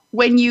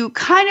when you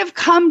kind of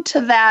come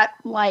to that,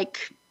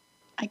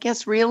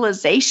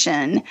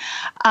 realization,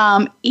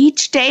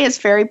 each day is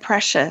very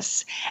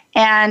precious.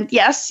 And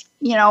yes,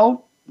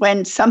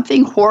 when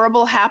something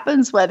horrible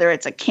happens, whether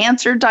it's a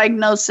cancer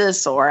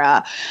diagnosis or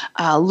a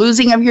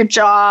losing of your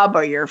job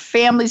or your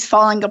family's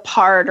falling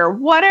apart or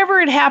whatever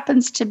it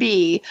happens to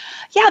be,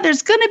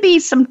 there's going to be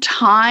some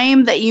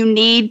time that you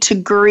need to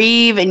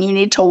grieve and you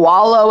need to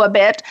wallow a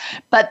bit.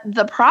 But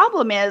the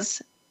problem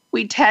is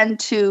we tend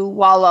to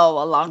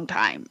wallow a long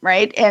time,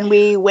 right? And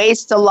we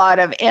waste a lot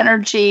of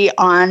energy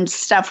on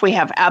stuff we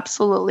have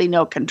absolutely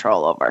no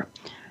control over.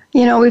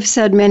 We've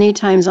said many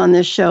times on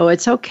this show,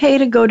 it's okay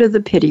to go to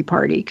the pity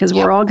party because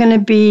we're all going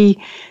to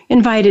be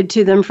invited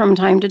to them from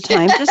time to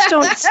time. Just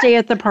don't stay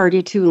at the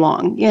party too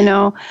long,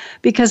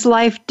 because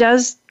life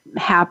does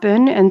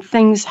happen and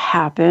things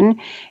happen.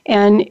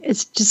 And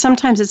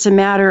sometimes it's a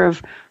matter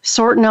of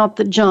sorting out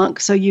the junk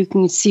so you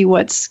can see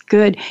what's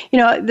good.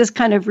 This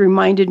kind of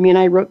reminded me, and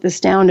I wrote this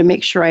down to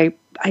make sure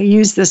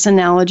use this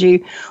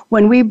analogy.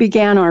 When we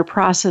began our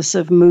process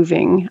of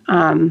moving,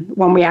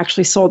 when we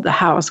actually sold the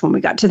house, when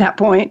we got to that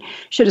point,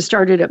 should have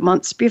started it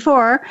months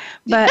before.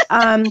 But,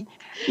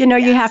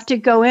 you have to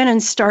go in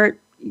and start,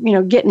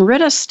 getting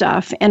rid of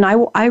stuff. And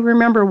I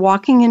remember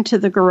walking into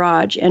the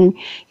garage and,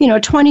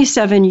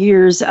 27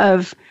 years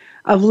of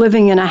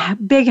living in a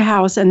big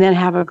house and then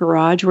have a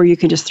garage where you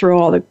can just throw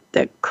all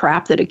the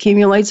crap that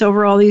accumulates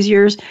over all these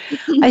years.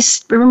 I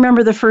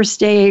remember the first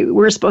day we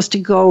were supposed to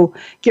go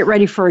get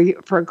ready for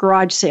a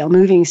garage sale,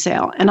 moving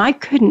sale, and I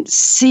couldn't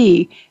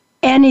see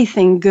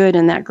anything good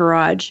in that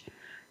garage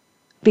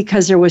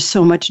because there was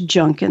so much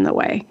junk in the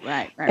way.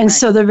 Right.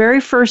 So the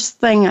very first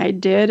thing I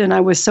did, and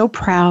I was so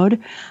proud,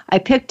 I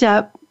picked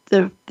up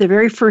the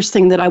very first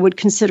thing that I would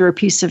consider a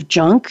piece of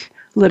junk,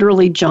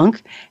 literally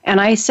junk, and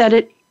I set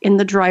it in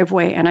the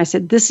driveway, and I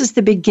said, this is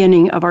the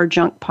beginning of our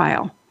junk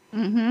pile.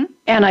 Mm-hmm.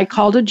 And I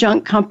called a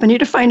junk company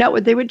to find out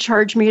what they would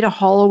charge me to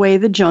haul away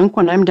the junk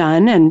when I'm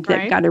done, and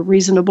that got a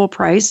reasonable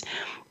price.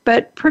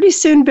 But pretty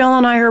soon, Bill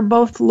and I are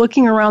both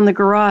looking around the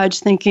garage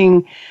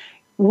thinking,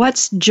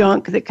 what's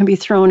junk that can be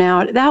thrown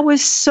out? That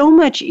was so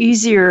much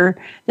easier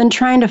than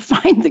trying to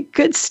find the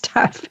good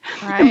stuff.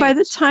 Right. And by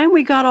the time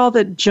we got all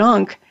the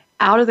junk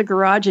out of the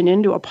garage and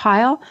into a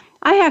pile,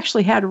 I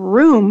actually had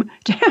room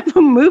to have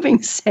a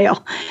moving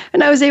sale,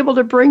 and I was able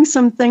to bring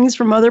some things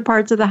from other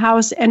parts of the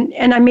house, and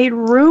I made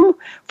room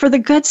for the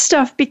good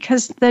stuff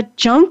because the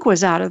junk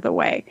was out of the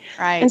way.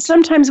 Right. And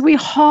sometimes we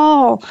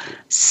haul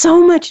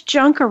so much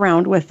junk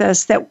around with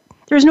us that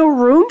there's no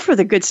room for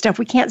the good stuff.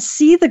 We can't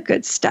see the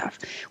good stuff.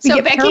 We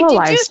get Becky,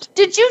 paralyzed.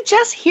 Did you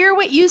just hear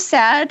what you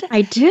said?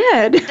 I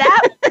did.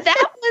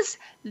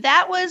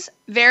 That was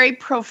very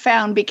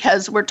profound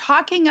because we're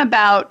talking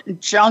about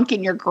junk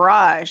in your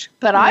garage,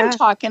 but I'm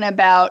talking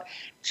about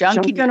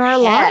junk in our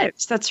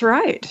lives. That's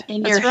right.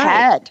 In your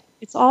head.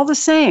 It's all the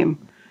same.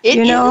 It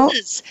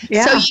is.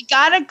 Yeah. So you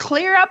got to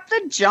clear up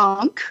the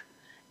junk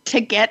to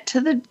get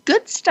to the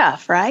good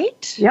stuff,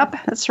 right? Yep,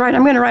 that's right.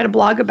 I'm going to write a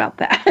blog about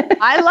that.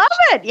 I love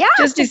it. Yeah.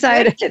 Just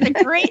decided.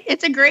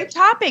 It's a great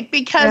topic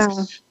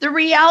because the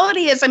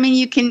reality is,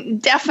 you can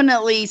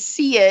definitely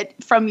see it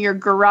from your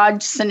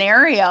garage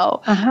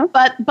scenario. Uh-huh.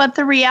 But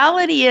the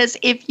reality is,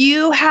 if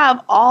you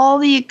have all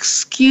the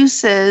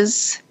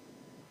excuses,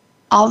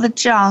 all the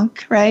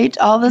junk, right?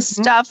 All the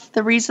stuff,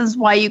 the reasons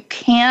why you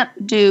can't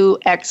do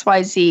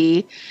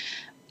XYZ,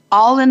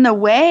 all in the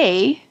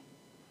way,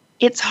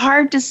 it's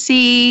hard to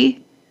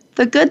see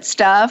the good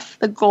stuff,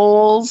 the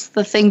goals,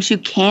 the things you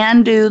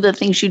can do, the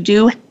things you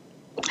do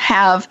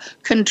have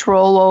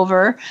control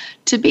over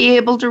to be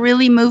able to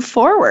really move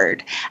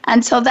forward.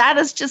 And so that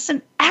is just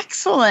an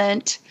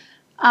excellent,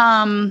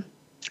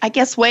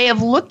 way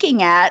of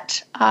looking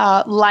at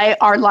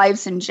our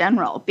lives in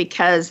general,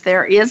 because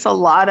there is a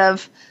lot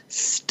of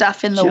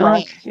stuff in the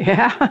way.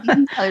 Yeah.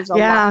 There's a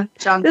lot of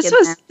junk in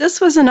there. This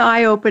was an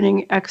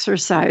eye-opening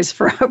exercise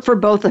for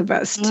both of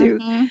us to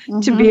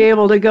be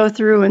able to go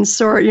through and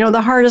sort.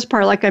 The hardest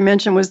part, like I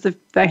mentioned, was the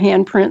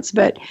handprints,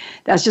 but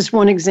that's just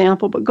one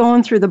example. But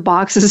going through the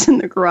boxes in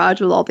the garage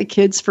with all the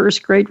kids'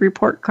 first grade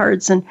report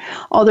cards and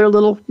all their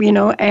little,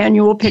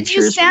 annual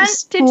pictures.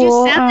 Did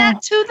you send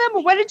that to them?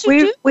 Or what did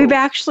you do? We've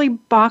actually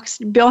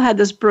boxed. Bill had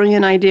this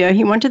brilliant idea.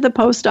 He went to the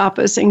post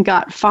office and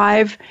got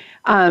 5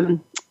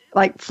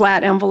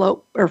 flat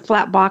envelope or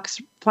flat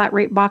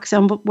rate box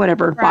envelope,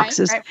 whatever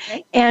boxes.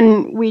 Right.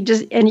 And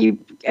you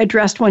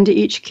addressed one to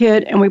each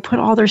kid, and we put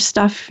all their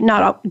stuff,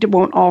 it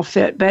won't all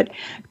fit, but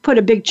put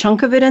a big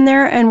chunk of it in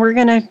there, and we're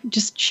going to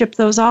just ship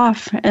those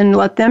off and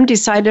let them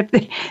decide if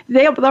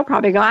they'll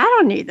probably go, I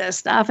don't need this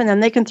stuff, and then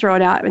they can throw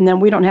it out, and then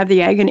we don't have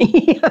the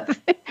agony of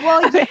it.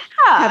 Well, yeah.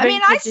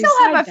 I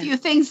still have a few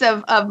things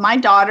of my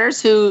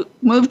daughters who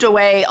moved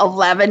away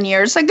 11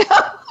 years ago.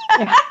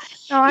 Yeah.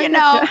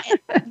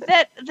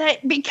 That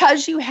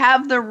because you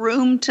have the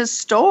room to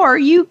store,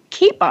 you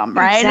keep them,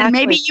 right? Exactly. And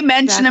maybe you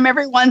mention them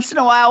every once in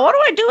a while. What do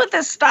I do with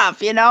this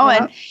stuff,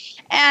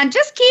 and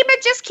just keep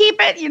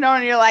it,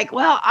 and you're like,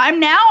 well,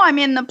 I'm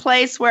in the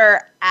place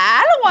where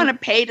I don't want to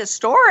pay to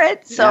store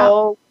it,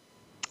 so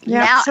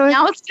now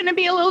it's going to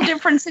be a little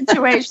different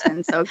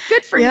situation. So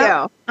good for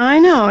you. I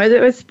know.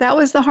 That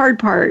was the hard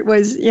part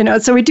was,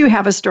 so we do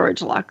have a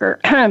storage locker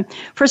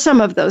for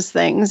some of those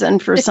things and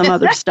for some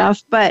other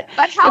stuff. But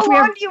how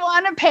long do you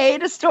want to pay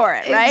to store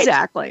it, right?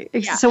 Exactly.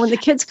 Yeah. So when the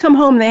kids come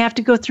home, they have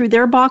to go through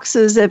their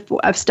boxes of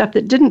stuff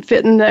that didn't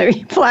fit in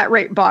the flat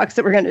rate box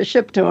that we're going to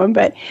ship to them.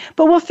 But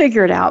we'll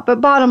figure it out.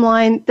 But bottom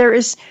line, there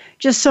is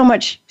just so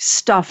much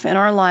stuff in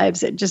our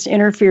lives that just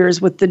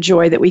interferes with the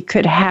joy that we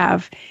could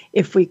have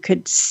if we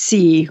could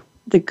see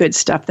the good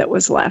stuff that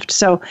was left.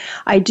 So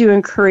I do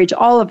encourage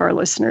all of our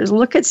listeners,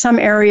 look at some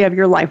area of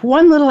your life,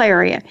 one little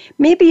area.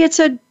 Maybe it's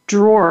a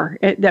drawer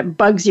that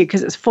bugs you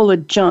because it's full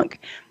of junk.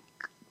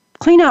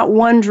 Clean out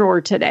one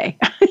drawer today,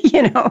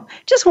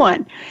 just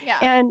one. Yeah.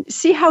 And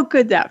see how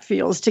good that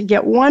feels to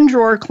get one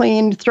drawer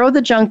cleaned, throw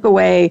the junk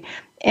away,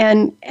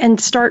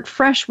 and start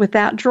fresh with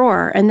that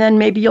drawer. And then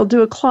maybe you'll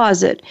do a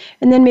closet.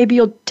 And then maybe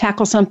you'll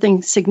tackle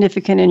something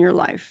significant in your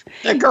life.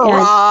 The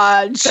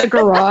garage. The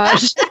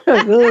garage.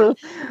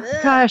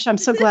 Gosh, I'm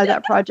so glad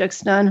that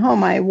project's done. Oh,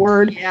 my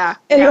word. Yeah.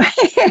 Anyway,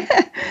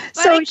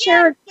 so again,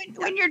 Sharon,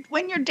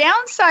 when you're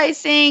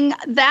downsizing,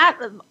 that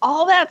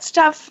all that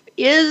stuff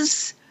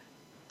is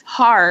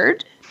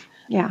hard.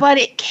 Yeah. But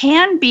it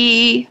can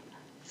be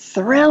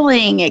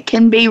thrilling. It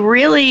can be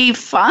really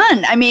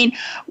fun. I mean,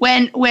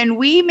 when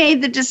we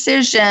made the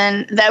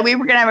decision that we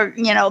were going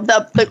to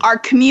have, our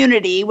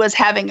community was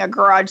having a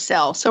garage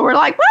sale. So we're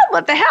like, well,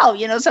 what the hell?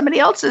 Somebody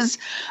else is,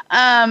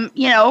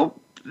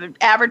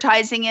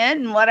 advertising it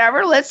and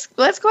whatever. Let's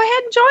go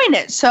ahead and join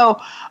it.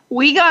 So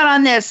we got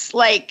on this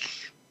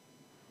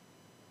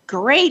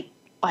great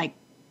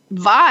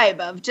vibe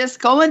of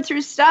just going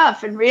through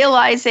stuff and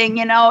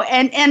realizing,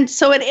 and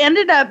so it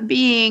ended up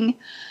being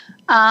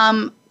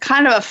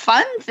kind of a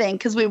fun thing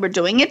because we were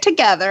doing it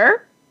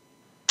together,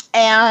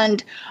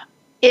 and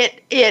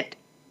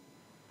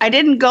I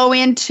didn't go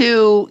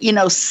into,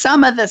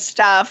 some of the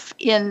stuff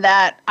in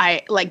that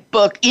I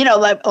book,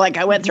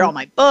 I went through all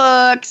my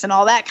books and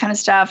all that kind of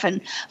stuff.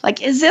 And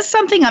is this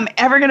something I'm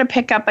ever going to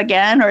pick up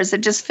again, or is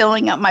it just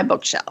filling up my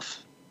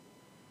bookshelf?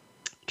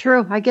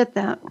 True. I get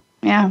that.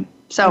 Yeah.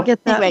 So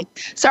anyway,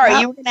 sorry,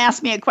 you were going to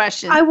ask me a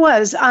question. I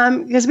was,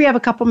 because we have a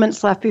couple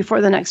minutes left before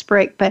the next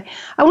break. But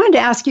I wanted to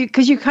ask you,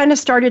 because you kind of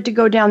started to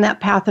go down that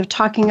path of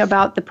talking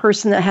about the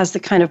person that has the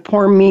kind of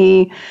poor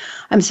me,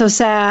 I'm so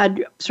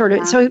sad, sort of.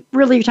 Yeah. So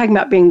really you're talking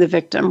about being the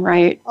victim,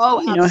 right?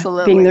 Oh,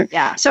 absolutely.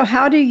 Yeah. So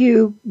how do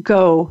you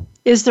go,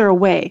 is there a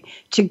way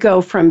to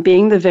go from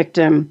being the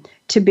victim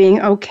to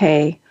being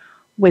okay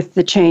with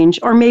the change,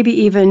 or maybe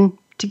even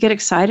to get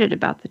excited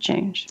about the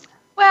change?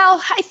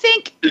 Well, I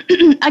think,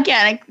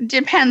 again, it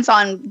depends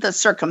on the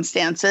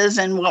circumstances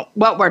and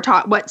what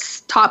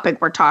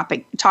topic we're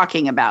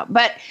talking about.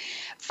 But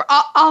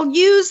I'll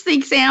use the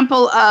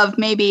example of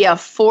maybe a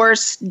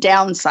forced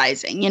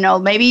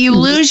downsizing. Maybe you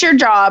lose your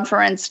job,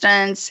 for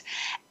instance,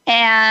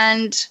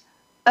 and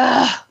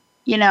why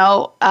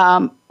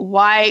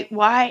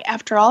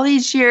after all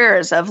these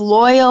years of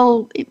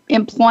loyal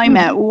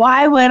employment,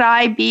 why would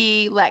I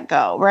be let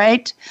go,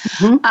 right?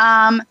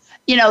 Mm-hmm.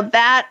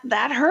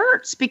 That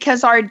hurts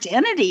because our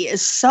identity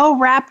is so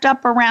wrapped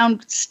up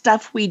around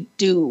stuff we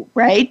do,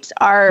 right?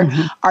 Our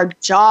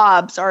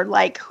jobs are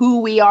who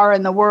we are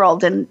in the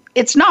world. And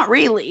it's not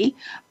really,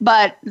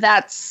 but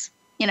that's,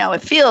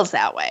 it feels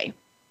that way.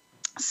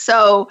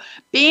 So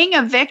being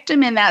a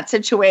victim in that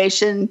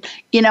situation,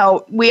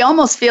 we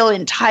almost feel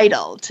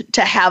entitled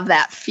to have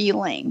that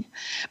feeling.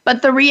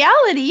 But the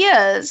reality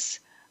is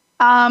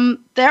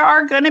there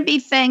are going to be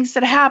things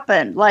that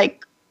happen,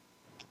 like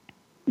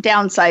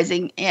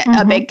downsizing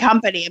a big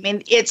company. I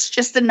mean, it's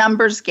just a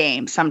numbers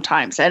game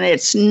sometimes, and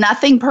it's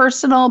nothing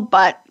personal,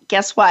 but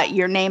guess what?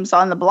 Your name's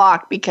on the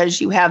block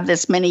because you have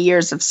this many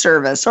years of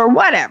service or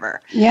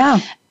whatever. Yeah.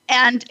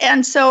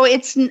 And so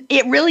it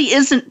really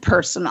isn't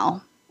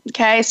personal.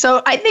 Okay.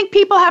 So I think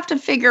people have to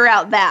figure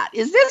out that,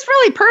 is this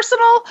really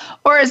personal,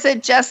 or is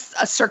it just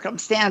a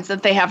circumstance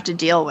that they have to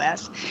deal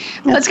with?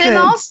 That's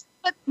good.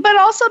 But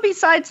also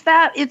besides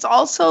that, it's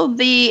also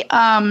the,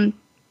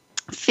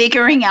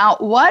 figuring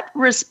out what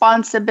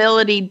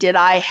responsibility did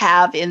I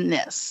have in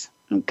this,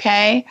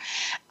 okay?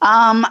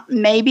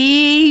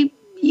 Maybe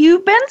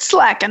you've been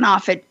slacking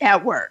off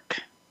at work,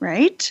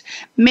 right?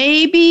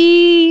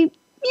 Maybe,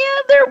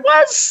 there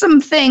was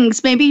some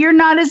things. Maybe you're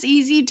not as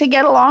easy to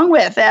get along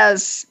with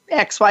as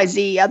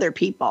XYZ other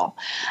people.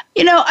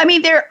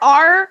 There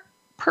are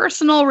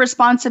personal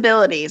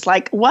responsibilities.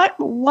 Like what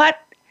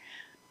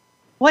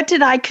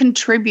did I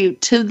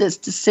contribute to this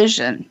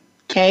decision?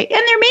 Okay. And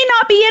there may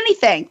not be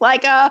anything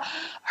like a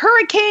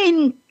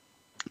Hurricane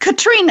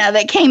Katrina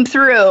that came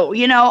through.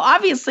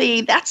 Obviously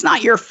that's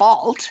not your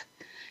fault.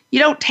 You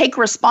don't take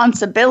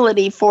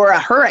responsibility for a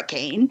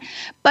hurricane.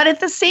 But at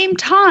the same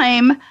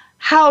time,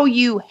 how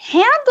you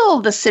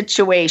handle the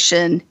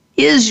situation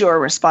is your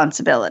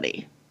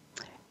responsibility.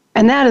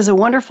 And that is a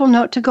wonderful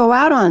note to go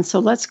out on. So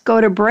let's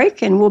go to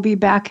break, and we'll be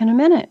back in a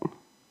minute.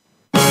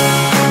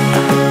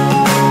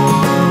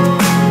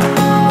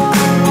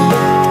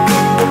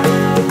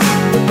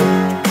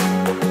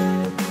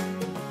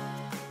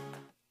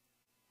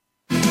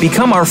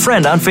 Become our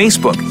friend on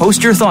Facebook.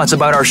 Post your thoughts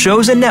about our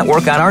shows and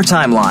network on our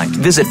timeline.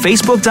 Visit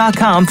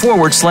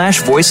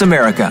Facebook.com/Voice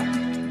America.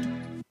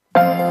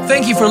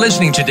 Thank you for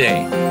listening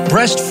today.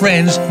 Breast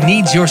Friends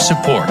needs your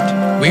support.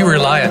 We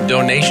rely on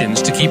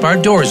donations to keep our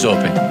doors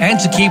open and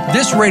to keep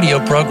this radio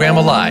program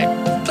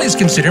alive. Please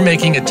consider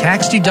making a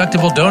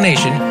tax-deductible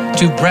donation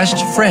to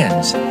Breast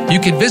Friends. You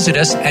can visit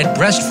us at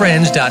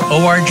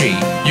breastfriends.org.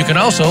 You can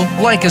also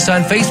like us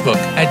on Facebook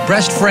at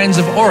Breast Friends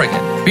of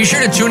Oregon. Be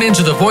sure to tune in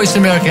to the Voice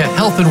America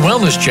Health and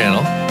Wellness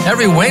channel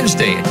every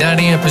Wednesday at 9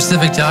 a.m.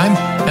 Pacific Time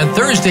and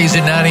Thursdays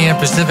at 9 a.m.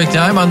 Pacific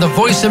Time on the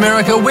Voice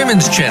America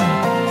Women's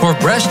channel for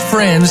Breast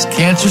Friends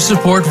Cancer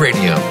Support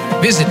Radio.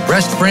 Visit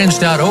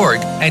breastfriends.org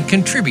and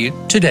contribute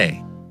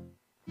today.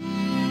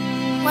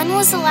 When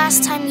was the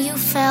last time you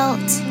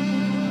felt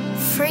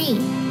free.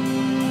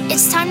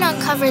 It's time to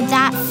uncover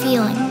that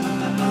feeling,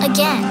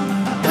 again,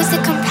 with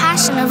the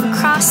compassion of a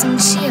cross and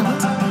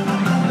shield,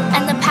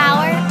 and the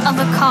power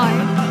of a card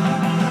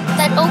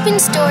that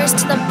opens doors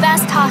to the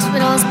best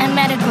hospitals and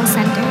medical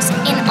centers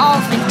in all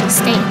 50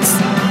 states,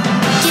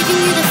 giving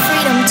you the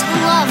freedom to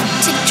love,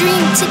 to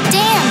dream, to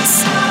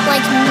dance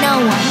like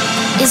no one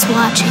is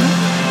watching.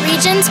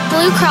 Regions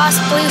Blue Cross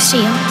Blue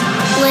Shield.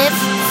 Live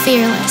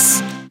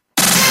fearless.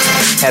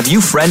 Have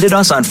you friended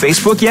us on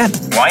Facebook yet?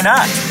 Why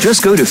not?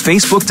 Just go to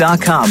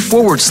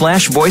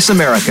facebook.com/Voice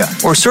America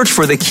or search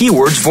for the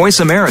keywords Voice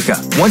America.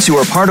 Once you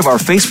are part of our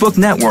Facebook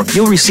network,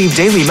 you'll receive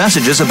daily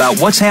messages about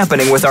what's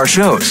happening with our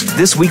shows,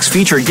 this week's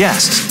featured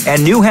guests,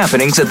 and new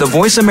happenings at the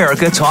Voice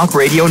America Talk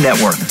Radio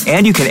Network.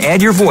 And you can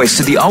add your voice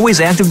to the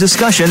always active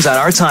discussions on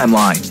our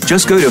timeline.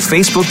 Just go to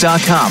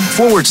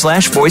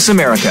facebook.com/Voice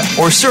America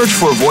or search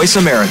for Voice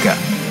America.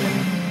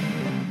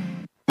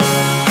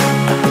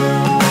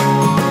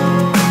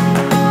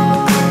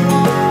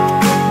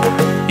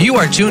 You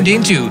are tuned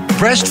into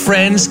Breast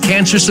Friends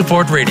Cancer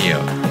Support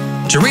Radio.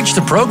 To reach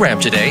the program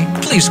today,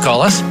 please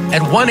call us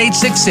at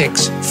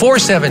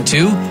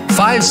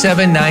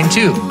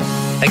 1-866-472-5792.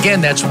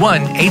 Again, that's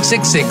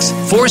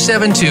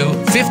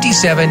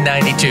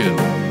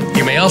 1-866-472-5792.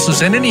 You may also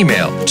send an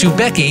email to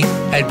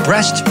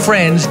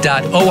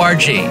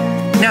becky@breastfriends.org.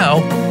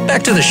 Now,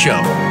 back to the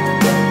show.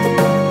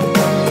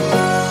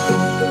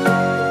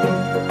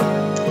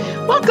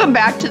 Welcome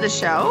back to the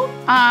show.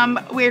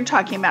 We're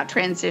talking about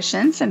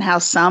transitions and how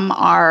some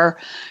are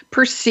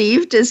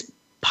perceived as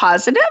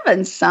positive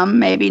and some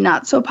maybe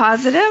not so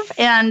positive.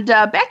 And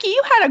Becky,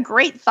 you had a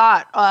great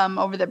thought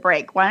over the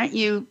break. Why don't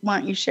you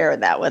share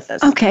that with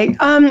us? Okay.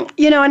 And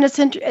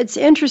it's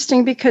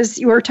interesting because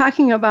you were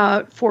talking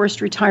about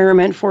forced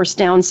retirement, forced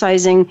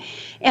downsizing,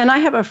 and I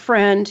have a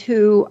friend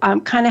who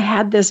kind of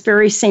had this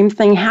very same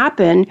thing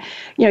happen.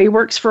 You know, he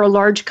works for a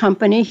large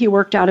company. He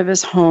worked out of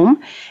his home,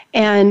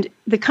 and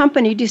the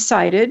company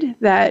decided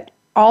that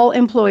all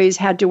employees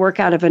had to work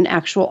out of an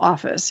actual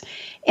office.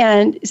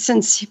 And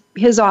since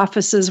his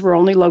offices were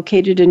only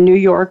located in New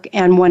York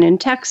and one in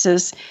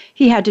Texas,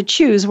 he had to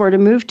choose where to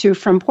move to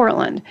from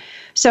Portland.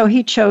 So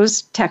he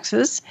chose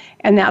Texas,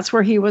 and that's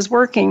where he was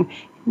working.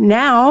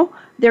 Now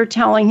they're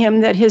telling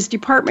him that his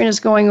department is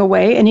going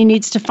away and he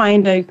needs to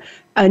find a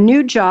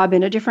new job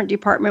in a different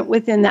department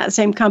within that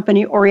same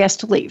company, or he has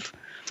to leave.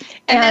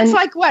 And that's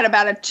like what,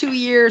 about a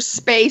 2-year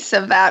space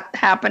of that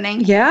happening?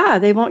 Yeah,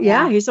 they won't.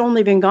 Yeah, he's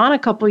only been gone a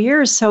couple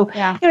years. So,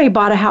 he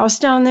bought a house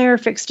down there,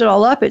 fixed it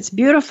all up. It's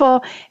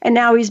beautiful. And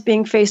now he's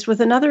being faced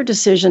with another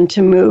decision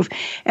to move.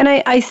 And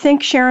I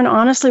think, Sharon,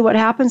 honestly, what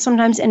happens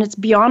sometimes, and it's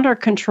beyond our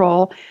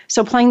control.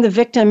 So playing the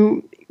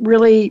victim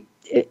really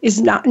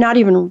is not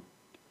even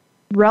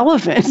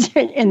relevant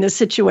in this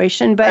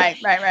situation. But,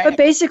 right. But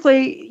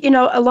basically,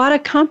 a lot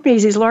of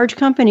companies, these large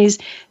companies,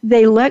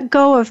 they let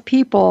go of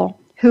people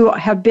who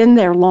have been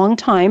there a long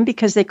time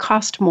because they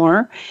cost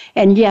more.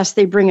 And yes,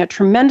 they bring a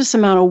tremendous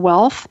amount of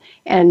wealth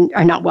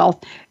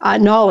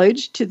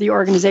knowledge to the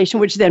organization,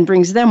 which then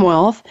brings them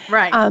wealth.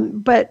 Right.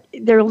 But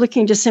they're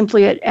looking just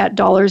simply at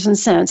dollars and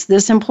cents.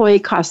 This employee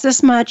costs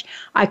this much.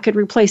 I could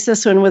replace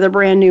this one with a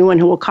brand new one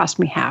who will cost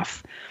me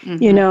half.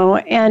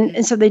 Mm-hmm.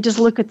 And so they just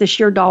look at the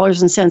sheer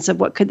dollars and cents of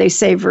what could they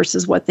save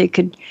versus what they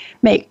could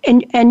make.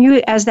 And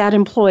you, as that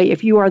employee,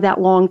 if you are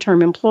that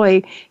long-term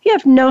employee, you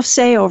have no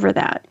say over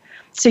that.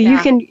 So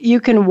you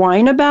can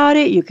whine about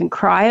it, you can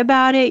cry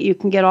about it, you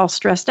can get all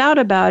stressed out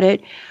about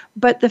it,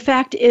 but the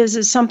fact is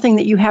it's something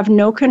that you have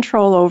no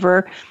control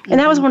over. And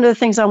that was one of the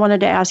things I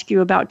wanted to ask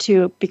you about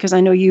too, because I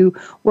know you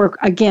work,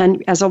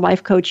 again, as a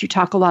life coach, you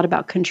talk a lot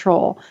about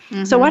control.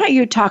 Mm-hmm. So why don't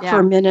you talk for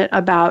a minute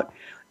about,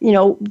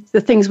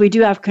 the things we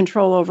do have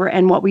control over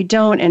and what we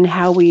don't, and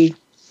how we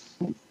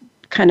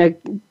kind of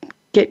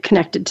get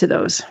connected to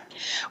those.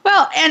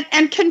 Well,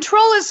 and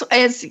control is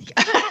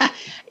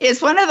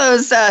is one of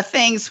those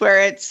things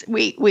where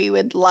we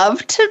would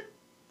love to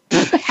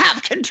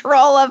have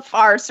control of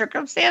our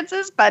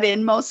circumstances, but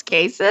in most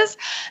cases,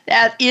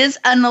 that is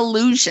an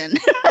illusion.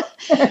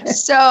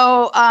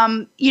 So,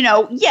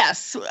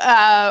 yes,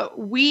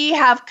 we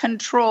have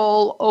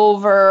control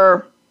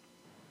over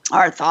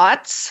our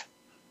thoughts,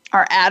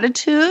 our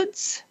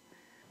attitudes.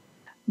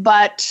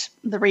 But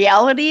the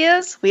reality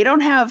is we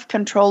don't have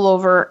control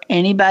over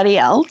anybody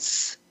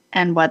else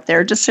and what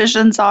their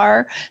decisions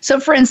are. So,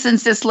 for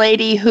instance, this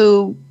lady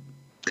who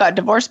got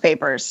divorce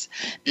papers,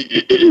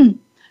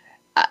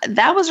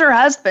 that was her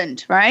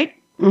husband, right?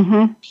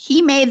 Mm-hmm.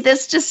 He made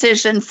this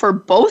decision for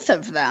both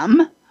of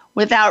them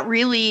without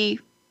really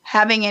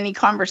having any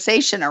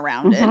conversation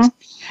around it.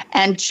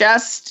 And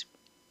just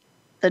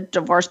the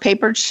divorce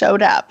papers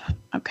showed up,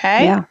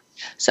 okay? Yeah.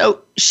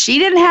 So she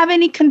didn't have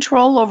any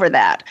control over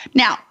that.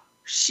 Now,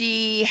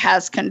 she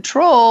has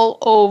control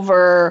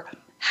over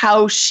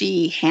how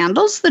she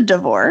handles the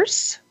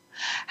divorce,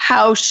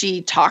 how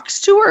she talks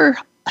to her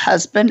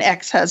husband,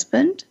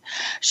 ex-husband.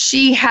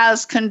 She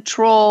has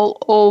control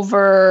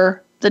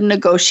over the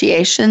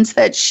negotiations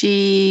that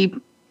she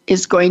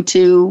is going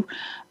to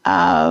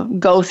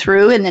go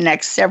through in the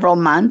next several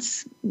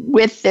months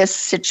with this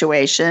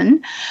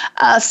situation.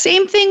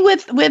 Same thing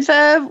with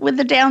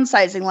the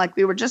downsizing, like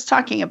we were just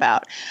talking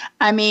about.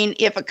 I mean,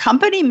 if a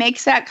company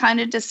makes that kind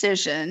of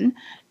decision,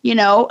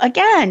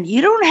 again,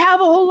 you don't have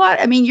a whole lot.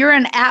 I mean, you're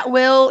an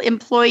at-will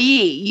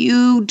employee.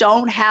 You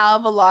don't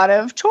have a lot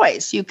of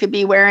choice. You could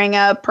be wearing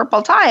a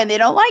purple tie and they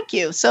don't like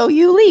you, so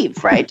you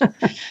leave, right?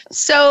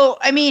 So,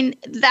 I mean,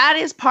 that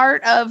is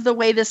part of the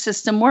way the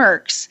system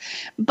works.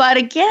 But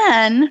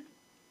again,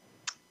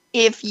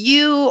 if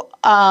you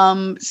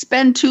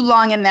spend too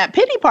long in that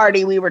pity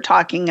party we were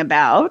talking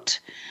about,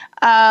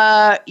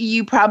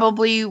 you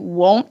probably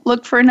won't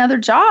look for another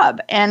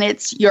job, and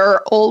it's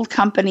your old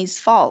company's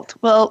fault.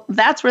 Well,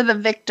 that's where the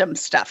victim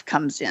stuff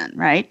comes in,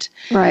 right?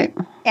 Right.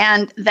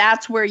 And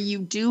that's where you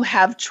do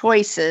have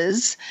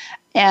choices,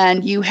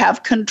 and you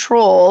have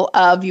control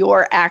of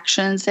your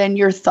actions and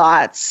your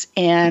thoughts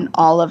and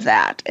all of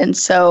that. And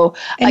so,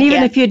 and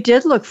even if you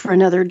did look for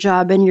another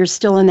job and you're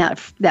still in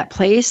that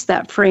place,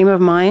 that frame of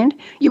mind,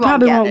 you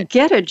probably won't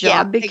get a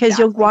job because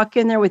you'll walk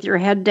in there with your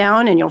head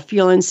down and you'll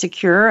feel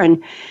insecure.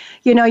 And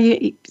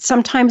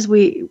sometimes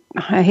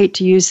I hate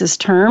to use this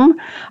term,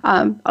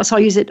 so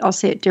I'll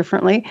say it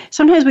differently.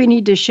 Sometimes we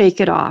need to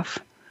shake it off.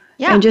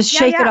 Yeah. And just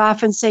shake it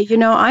off and say,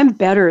 I'm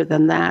better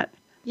than that.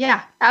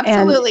 Yeah,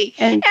 absolutely.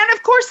 And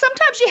of course,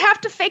 sometimes you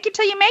have to fake it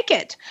till you make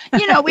it.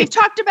 We've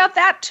talked about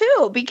that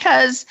too,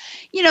 because,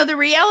 the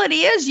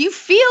reality is you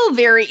feel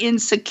very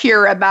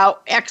insecure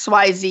about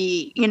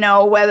XYZ,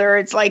 whether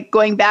it's like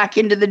going back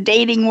into the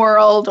dating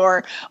world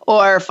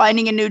or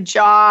finding a new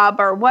job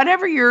or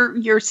whatever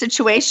your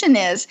situation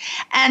is.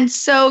 And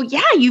so,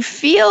 you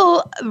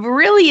feel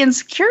really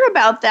insecure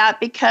about that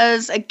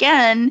because,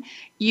 again,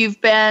 you've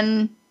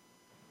been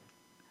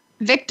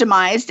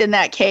victimized in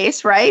that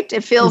case, right?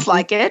 It feels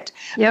like it.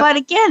 Yep. But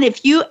again,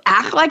 if you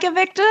act like a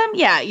victim,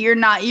 you're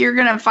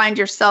going to find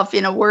yourself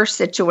in a worse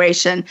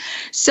situation.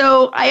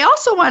 So I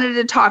also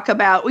wanted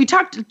to we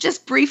talked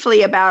just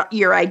briefly about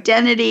your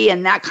identity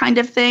and that kind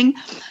of thing.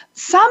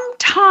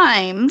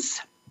 Sometimes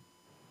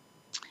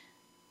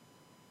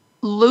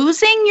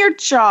losing your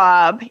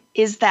job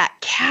is that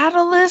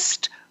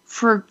catalyst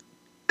for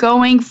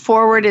going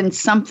forward in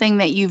something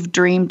that you've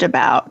dreamed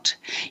about.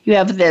 You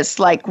have this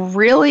like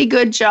really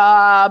good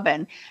job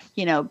and,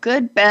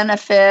 good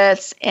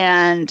benefits,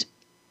 and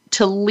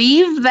to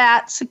leave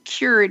that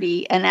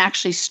security and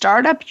actually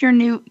start up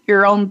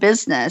your own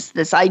business,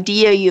 this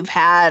idea you've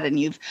had and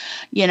you've,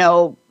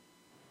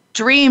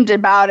 dreamed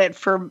about it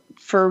for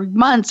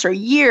months or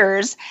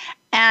years.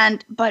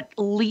 But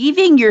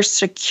leaving your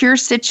secure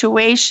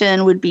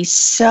situation would be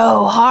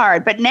so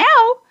hard. But now,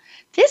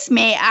 this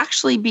may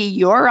actually be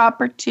your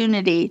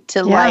opportunity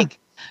to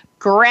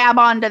grab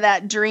onto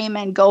that dream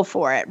and go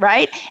for it,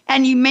 right?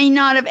 And you may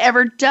not have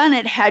ever done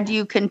it had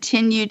you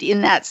continued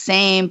in that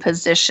same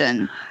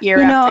position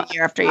year after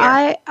year after year.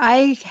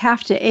 I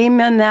have to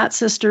amen that,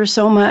 sister,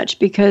 so much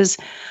because,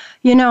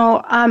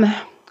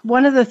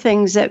 one of the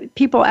things that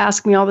people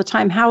ask me all the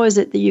time, how is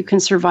it that you can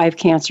survive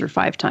cancer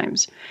 5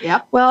 times?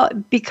 Yep. Well,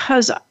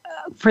 because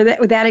for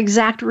that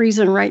exact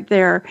reason right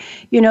there,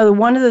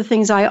 one of the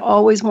things I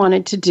always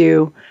wanted to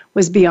do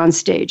was be on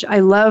stage. I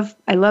love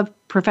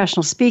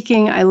professional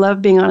speaking. I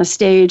love being on a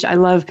stage. I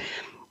love,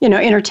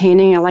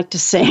 entertaining. I like to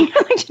sing.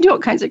 I like to do all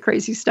kinds of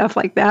crazy stuff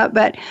like that.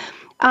 But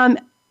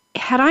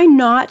had I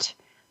not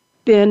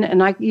been,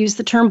 and I use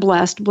the term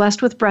blessed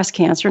with breast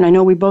cancer, and I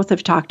know we both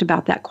have talked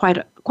about that quite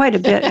a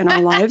bit in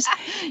our lives.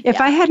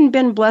 If I hadn't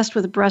been blessed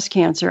with breast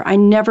cancer, I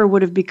never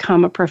would have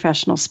become a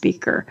professional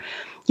speaker.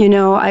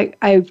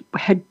 I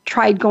had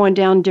tried going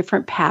down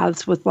different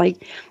paths with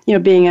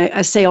being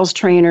a sales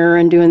trainer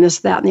and doing this,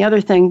 that, and the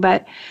other thing,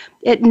 but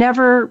it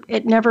never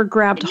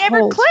grabbed hold.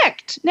 Never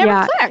clicked.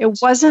 It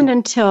wasn't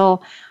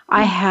until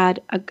I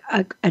had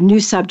a new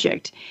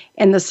subject,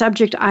 and the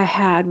subject I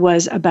had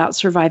was about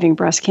surviving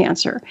breast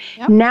cancer.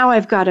 Yep. Now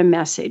I've got a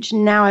message.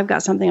 Now I've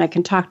got something I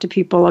can talk to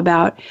people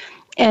about.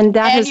 And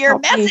your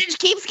message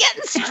keeps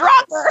getting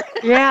stronger.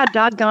 Yeah,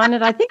 doggone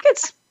it. I think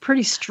it's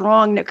pretty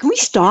strong now. Can we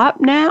stop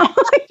now?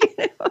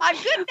 I'm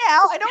good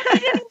now. I don't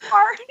need any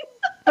more.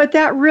 But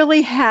that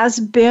really has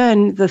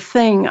been the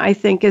thing, I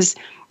think, is,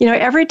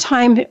 every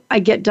time I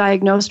get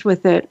diagnosed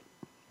with it,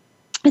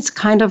 it's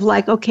kind of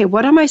like, okay,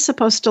 what am I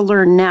supposed to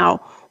learn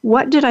now?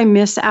 What did I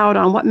miss out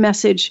on? What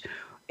message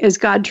is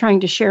God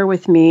trying to share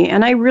with me?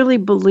 And I really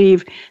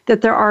believe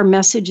that there are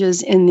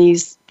messages in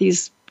these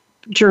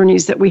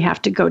journeys that we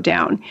have to go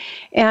down.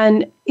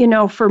 And,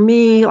 for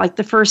me, like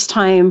the first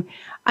time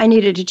I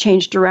needed to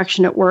change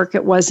direction at work,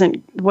 it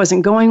wasn't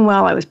going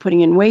well. I was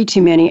putting in way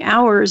too many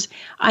hours.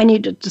 I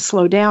needed to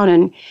slow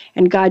down,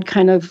 and God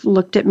kind of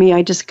looked at me.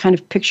 I just kind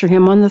of picture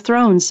him on the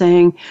throne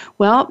saying,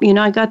 well,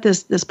 I got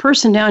this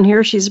person down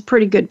here. She's a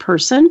pretty good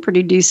person,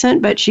 pretty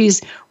decent, but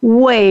she's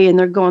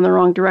they're going the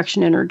wrong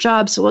direction in her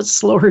job. So let's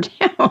slow her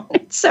down.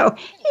 So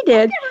he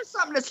did. Give her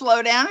something to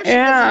slow down. She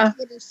doesn't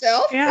do it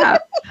herself. Yeah.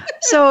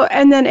 So,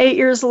 and then 8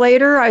 years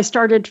later, I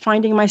started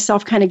finding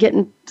myself kind of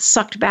getting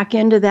sucked back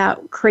into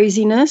that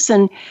craziness,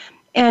 and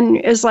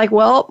it's like,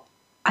 well,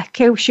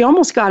 okay, she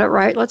almost got it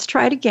right. Let's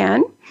try it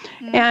again.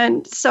 Mm-hmm.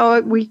 And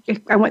so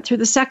I went through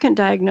the second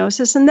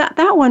diagnosis, and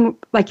that one,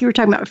 like you were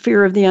talking about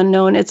fear of the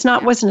unknown,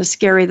 wasn't as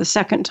scary the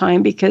second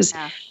time because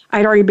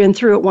I'd already been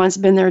through it once,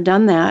 been there,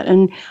 done that.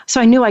 And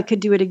so I knew I could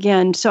do it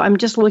again. So I'm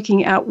just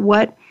looking at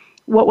what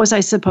was I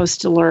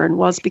supposed to learn?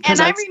 Well, it's because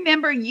I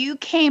remember you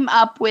came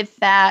up with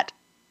that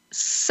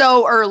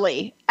so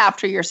early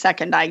after your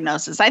second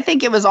diagnosis. I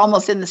think it was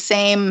almost in the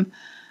same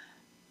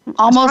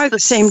the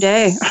same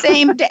day.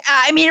 Same day.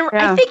 I mean,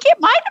 I think it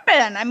might have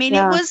been. I mean,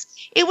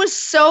 it was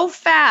so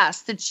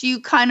fast that you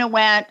kind of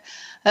went,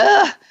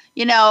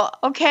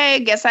 okay, I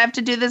guess I have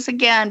to do this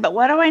again. But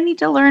what do I need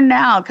to learn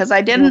now? Because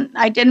I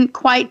didn't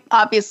quite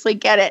obviously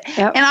get it.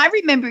 Yep. And I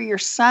remember your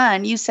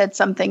son. You said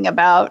something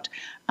about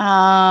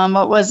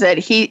what was it?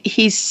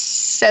 He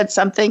said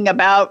something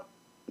about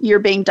you're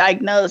being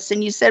diagnosed,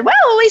 and you said, well,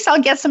 at least I'll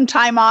get some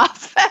time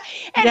off.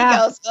 And he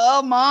goes,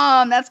 oh,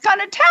 Mom, that's kind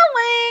of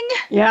telling.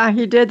 Yeah,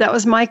 he did. That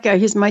was Micah.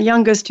 He's my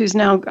youngest, who's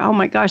now, oh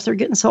my gosh, they're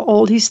getting so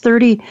old. He's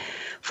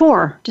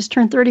 34, just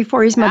turned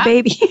 34. He's my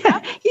baby.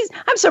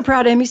 I'm so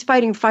proud of him. He's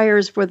fighting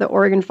fires for the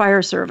Oregon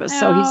Fire Service.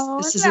 So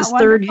this is his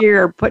third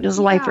year putting his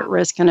life at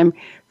risk, and I'm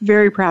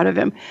very proud of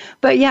him.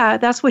 But yeah,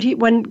 that's what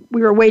when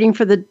we were waiting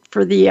for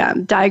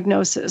the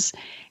diagnosis.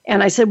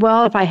 And I said,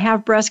 well, if I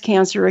have breast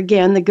cancer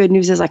again, the good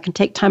news is I can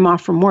take time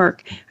off from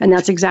work. And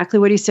that's exactly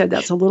what he said.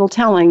 That's a little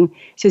telling.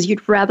 He says,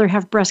 you'd rather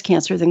have breast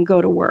cancer than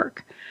go to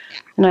work.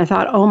 And I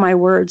thought, oh, my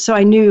word. So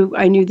I knew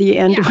the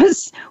end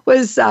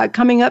was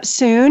coming up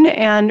soon.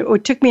 And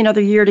it took me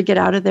another year to get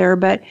out of there,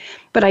 but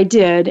I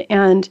did.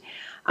 And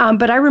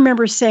but I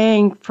remember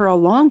saying for a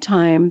long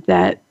time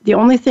that the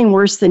only thing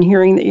worse than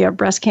hearing that you have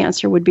breast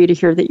cancer would be to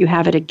hear that you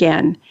have it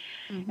again.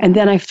 Mm-hmm. And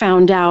then I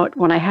found out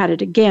when I had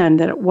it again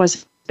that it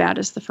wasn't bad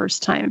as the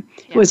first time.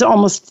 It was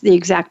almost the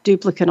exact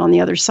duplicate on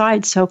the other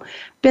side. So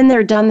been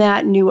there, done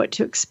that, knew what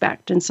to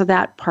expect. And so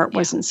that part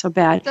wasn't so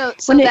bad.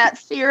 So that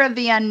fear of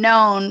the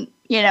unknown,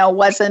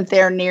 wasn't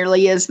there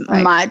nearly as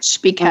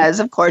much because,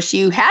 of course,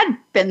 you had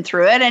been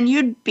through it and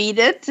you'd beat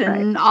it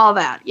and all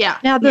that. Yeah.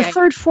 Now, the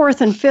third,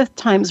 fourth, and fifth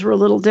times were a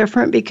little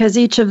different because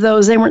each of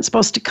those, they weren't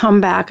supposed to come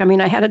back. I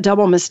mean, I had a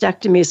double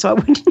mastectomy, so I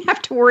wouldn't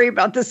have to worry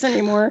about this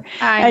anymore.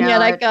 And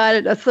yet I got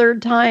it a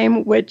third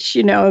time, which,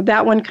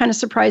 that one kind of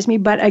surprised me.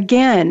 But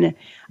again,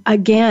 I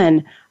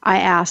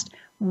asked,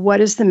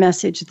 what is the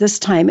message this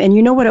time? And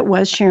you know what it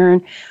was,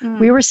 Sharon?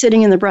 We were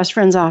sitting in the Breast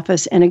Friends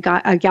office, and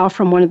a gal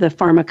from one of the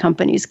pharma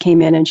companies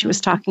came in, and she was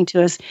talking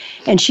to us,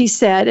 and she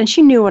said, and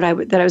she knew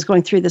that I was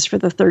going through this for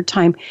the third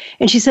time,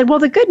 and she said, well,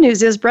 the good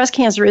news is breast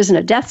cancer isn't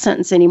a death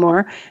sentence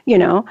anymore,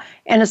 and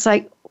it's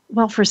like,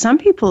 well, for some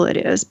people it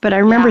is, but I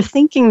remember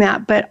thinking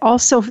that, but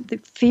also the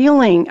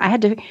feeling,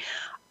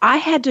 I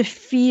had to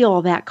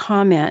feel that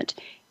comment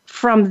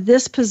from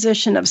this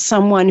position of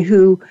someone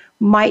who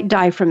might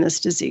die from this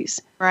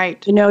disease.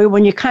 Right.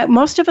 When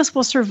most of us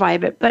will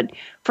survive it, but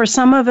for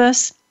some of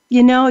us,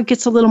 it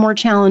gets a little more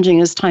challenging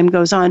as time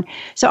goes on.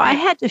 So I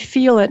had to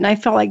feel it, and I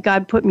felt like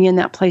God put me in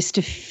that place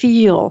to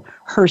feel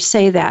her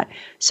say that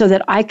so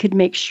that I could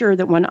make sure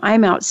that when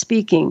I'm out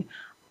speaking,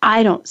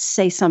 I don't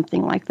say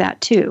something like that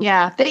too.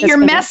 Yeah, that your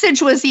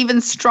message was even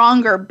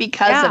stronger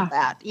because of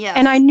that. Yeah.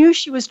 And I knew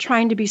she was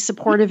trying to be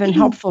supportive and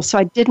helpful, so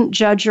I didn't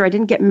judge her. I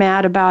didn't get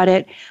mad about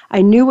it.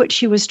 I knew what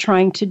she was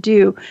trying to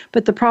do.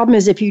 But the problem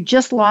is if you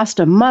just lost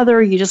a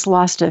mother, you just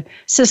lost a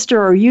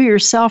sister, or you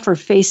yourself are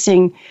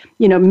facing,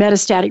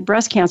 metastatic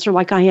breast cancer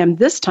like I am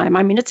this time.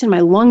 I mean, it's in my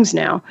lungs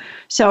now.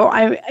 So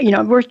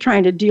we're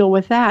trying to deal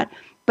with that.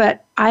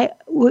 But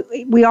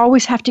we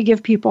always have to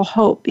give people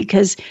hope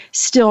because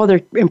still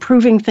they're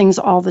improving things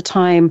all the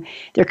time.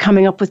 They're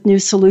coming up with new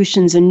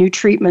solutions and new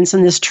treatments,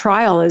 and this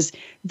trial is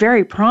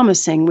very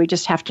promising. We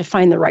just have to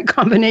find the right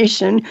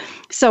combination.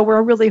 So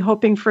we're really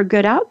hoping for a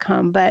good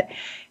outcome. But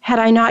had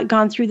I not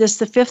gone through this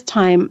the fifth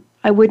time,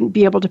 I wouldn't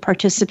be able to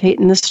participate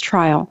in this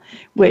trial,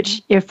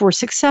 which, if we're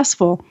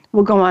successful,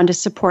 will go on to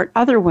support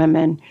other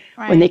women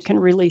when they can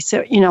release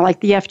it. Like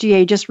the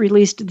FDA just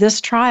released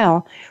this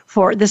trial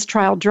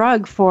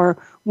drug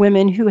for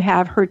women who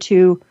have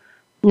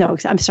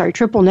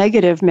triple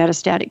negative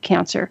metastatic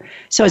cancer.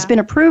 So it's been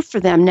approved for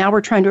them. Now we're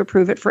trying to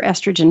approve it for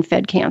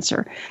estrogen-fed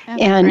cancer.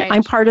 And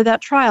I'm part of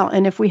that trial.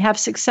 And if we have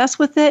success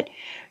with it,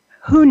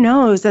 who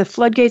knows, the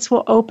floodgates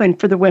will open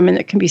for the women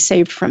that can be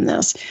saved from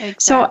this.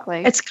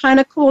 Exactly. So it's kind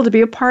of cool to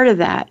be a part of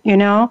that,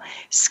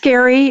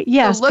 Scary,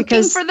 yes. So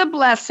looking for the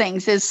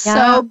blessings is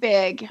so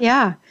big.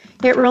 Yeah,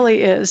 it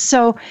really is.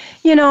 So,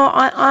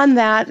 on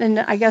that, and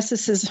I guess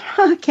this is,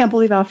 I can't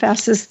believe how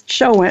fast this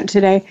show went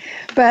today.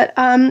 But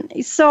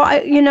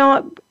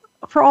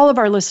for all of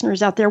our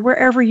listeners out there,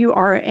 wherever you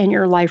are in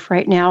your life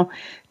right now,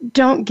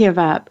 don't give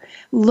up.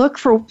 Look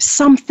for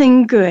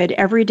something good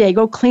every day.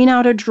 Go clean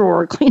out a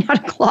drawer, clean out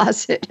a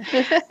closet.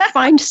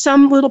 Find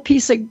some little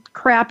piece of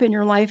crap in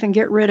your life and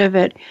get rid of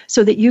it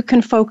so that you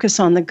can focus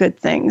on the good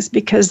things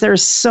because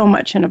there's so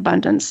much in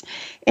abundance.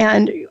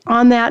 And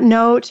on that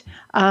note,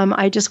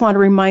 I just want to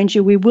remind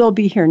you we will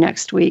be here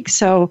next week.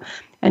 So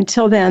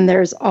until then,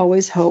 there's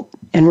always hope,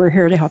 and we're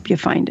here to help you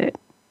find it.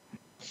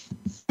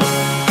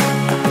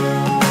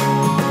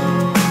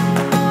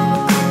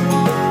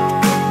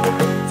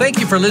 Thank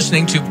you for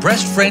listening to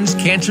Breast Friends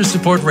Cancer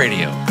Support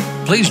Radio.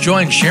 Please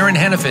join Sharon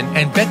Henifin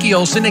and Becky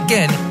Olson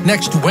again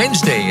next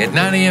Wednesday at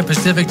 9 a.m.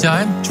 Pacific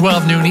Time,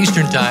 12 noon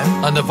Eastern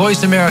Time on the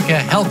Voice America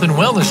Health and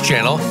Wellness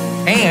Channel,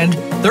 and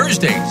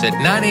Thursdays at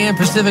 9 a.m.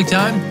 Pacific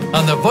Time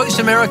on the Voice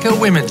America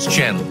Women's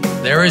Channel.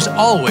 There is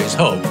always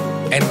hope,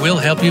 and we'll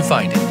help you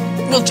find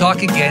it. We'll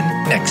talk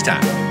again next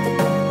time.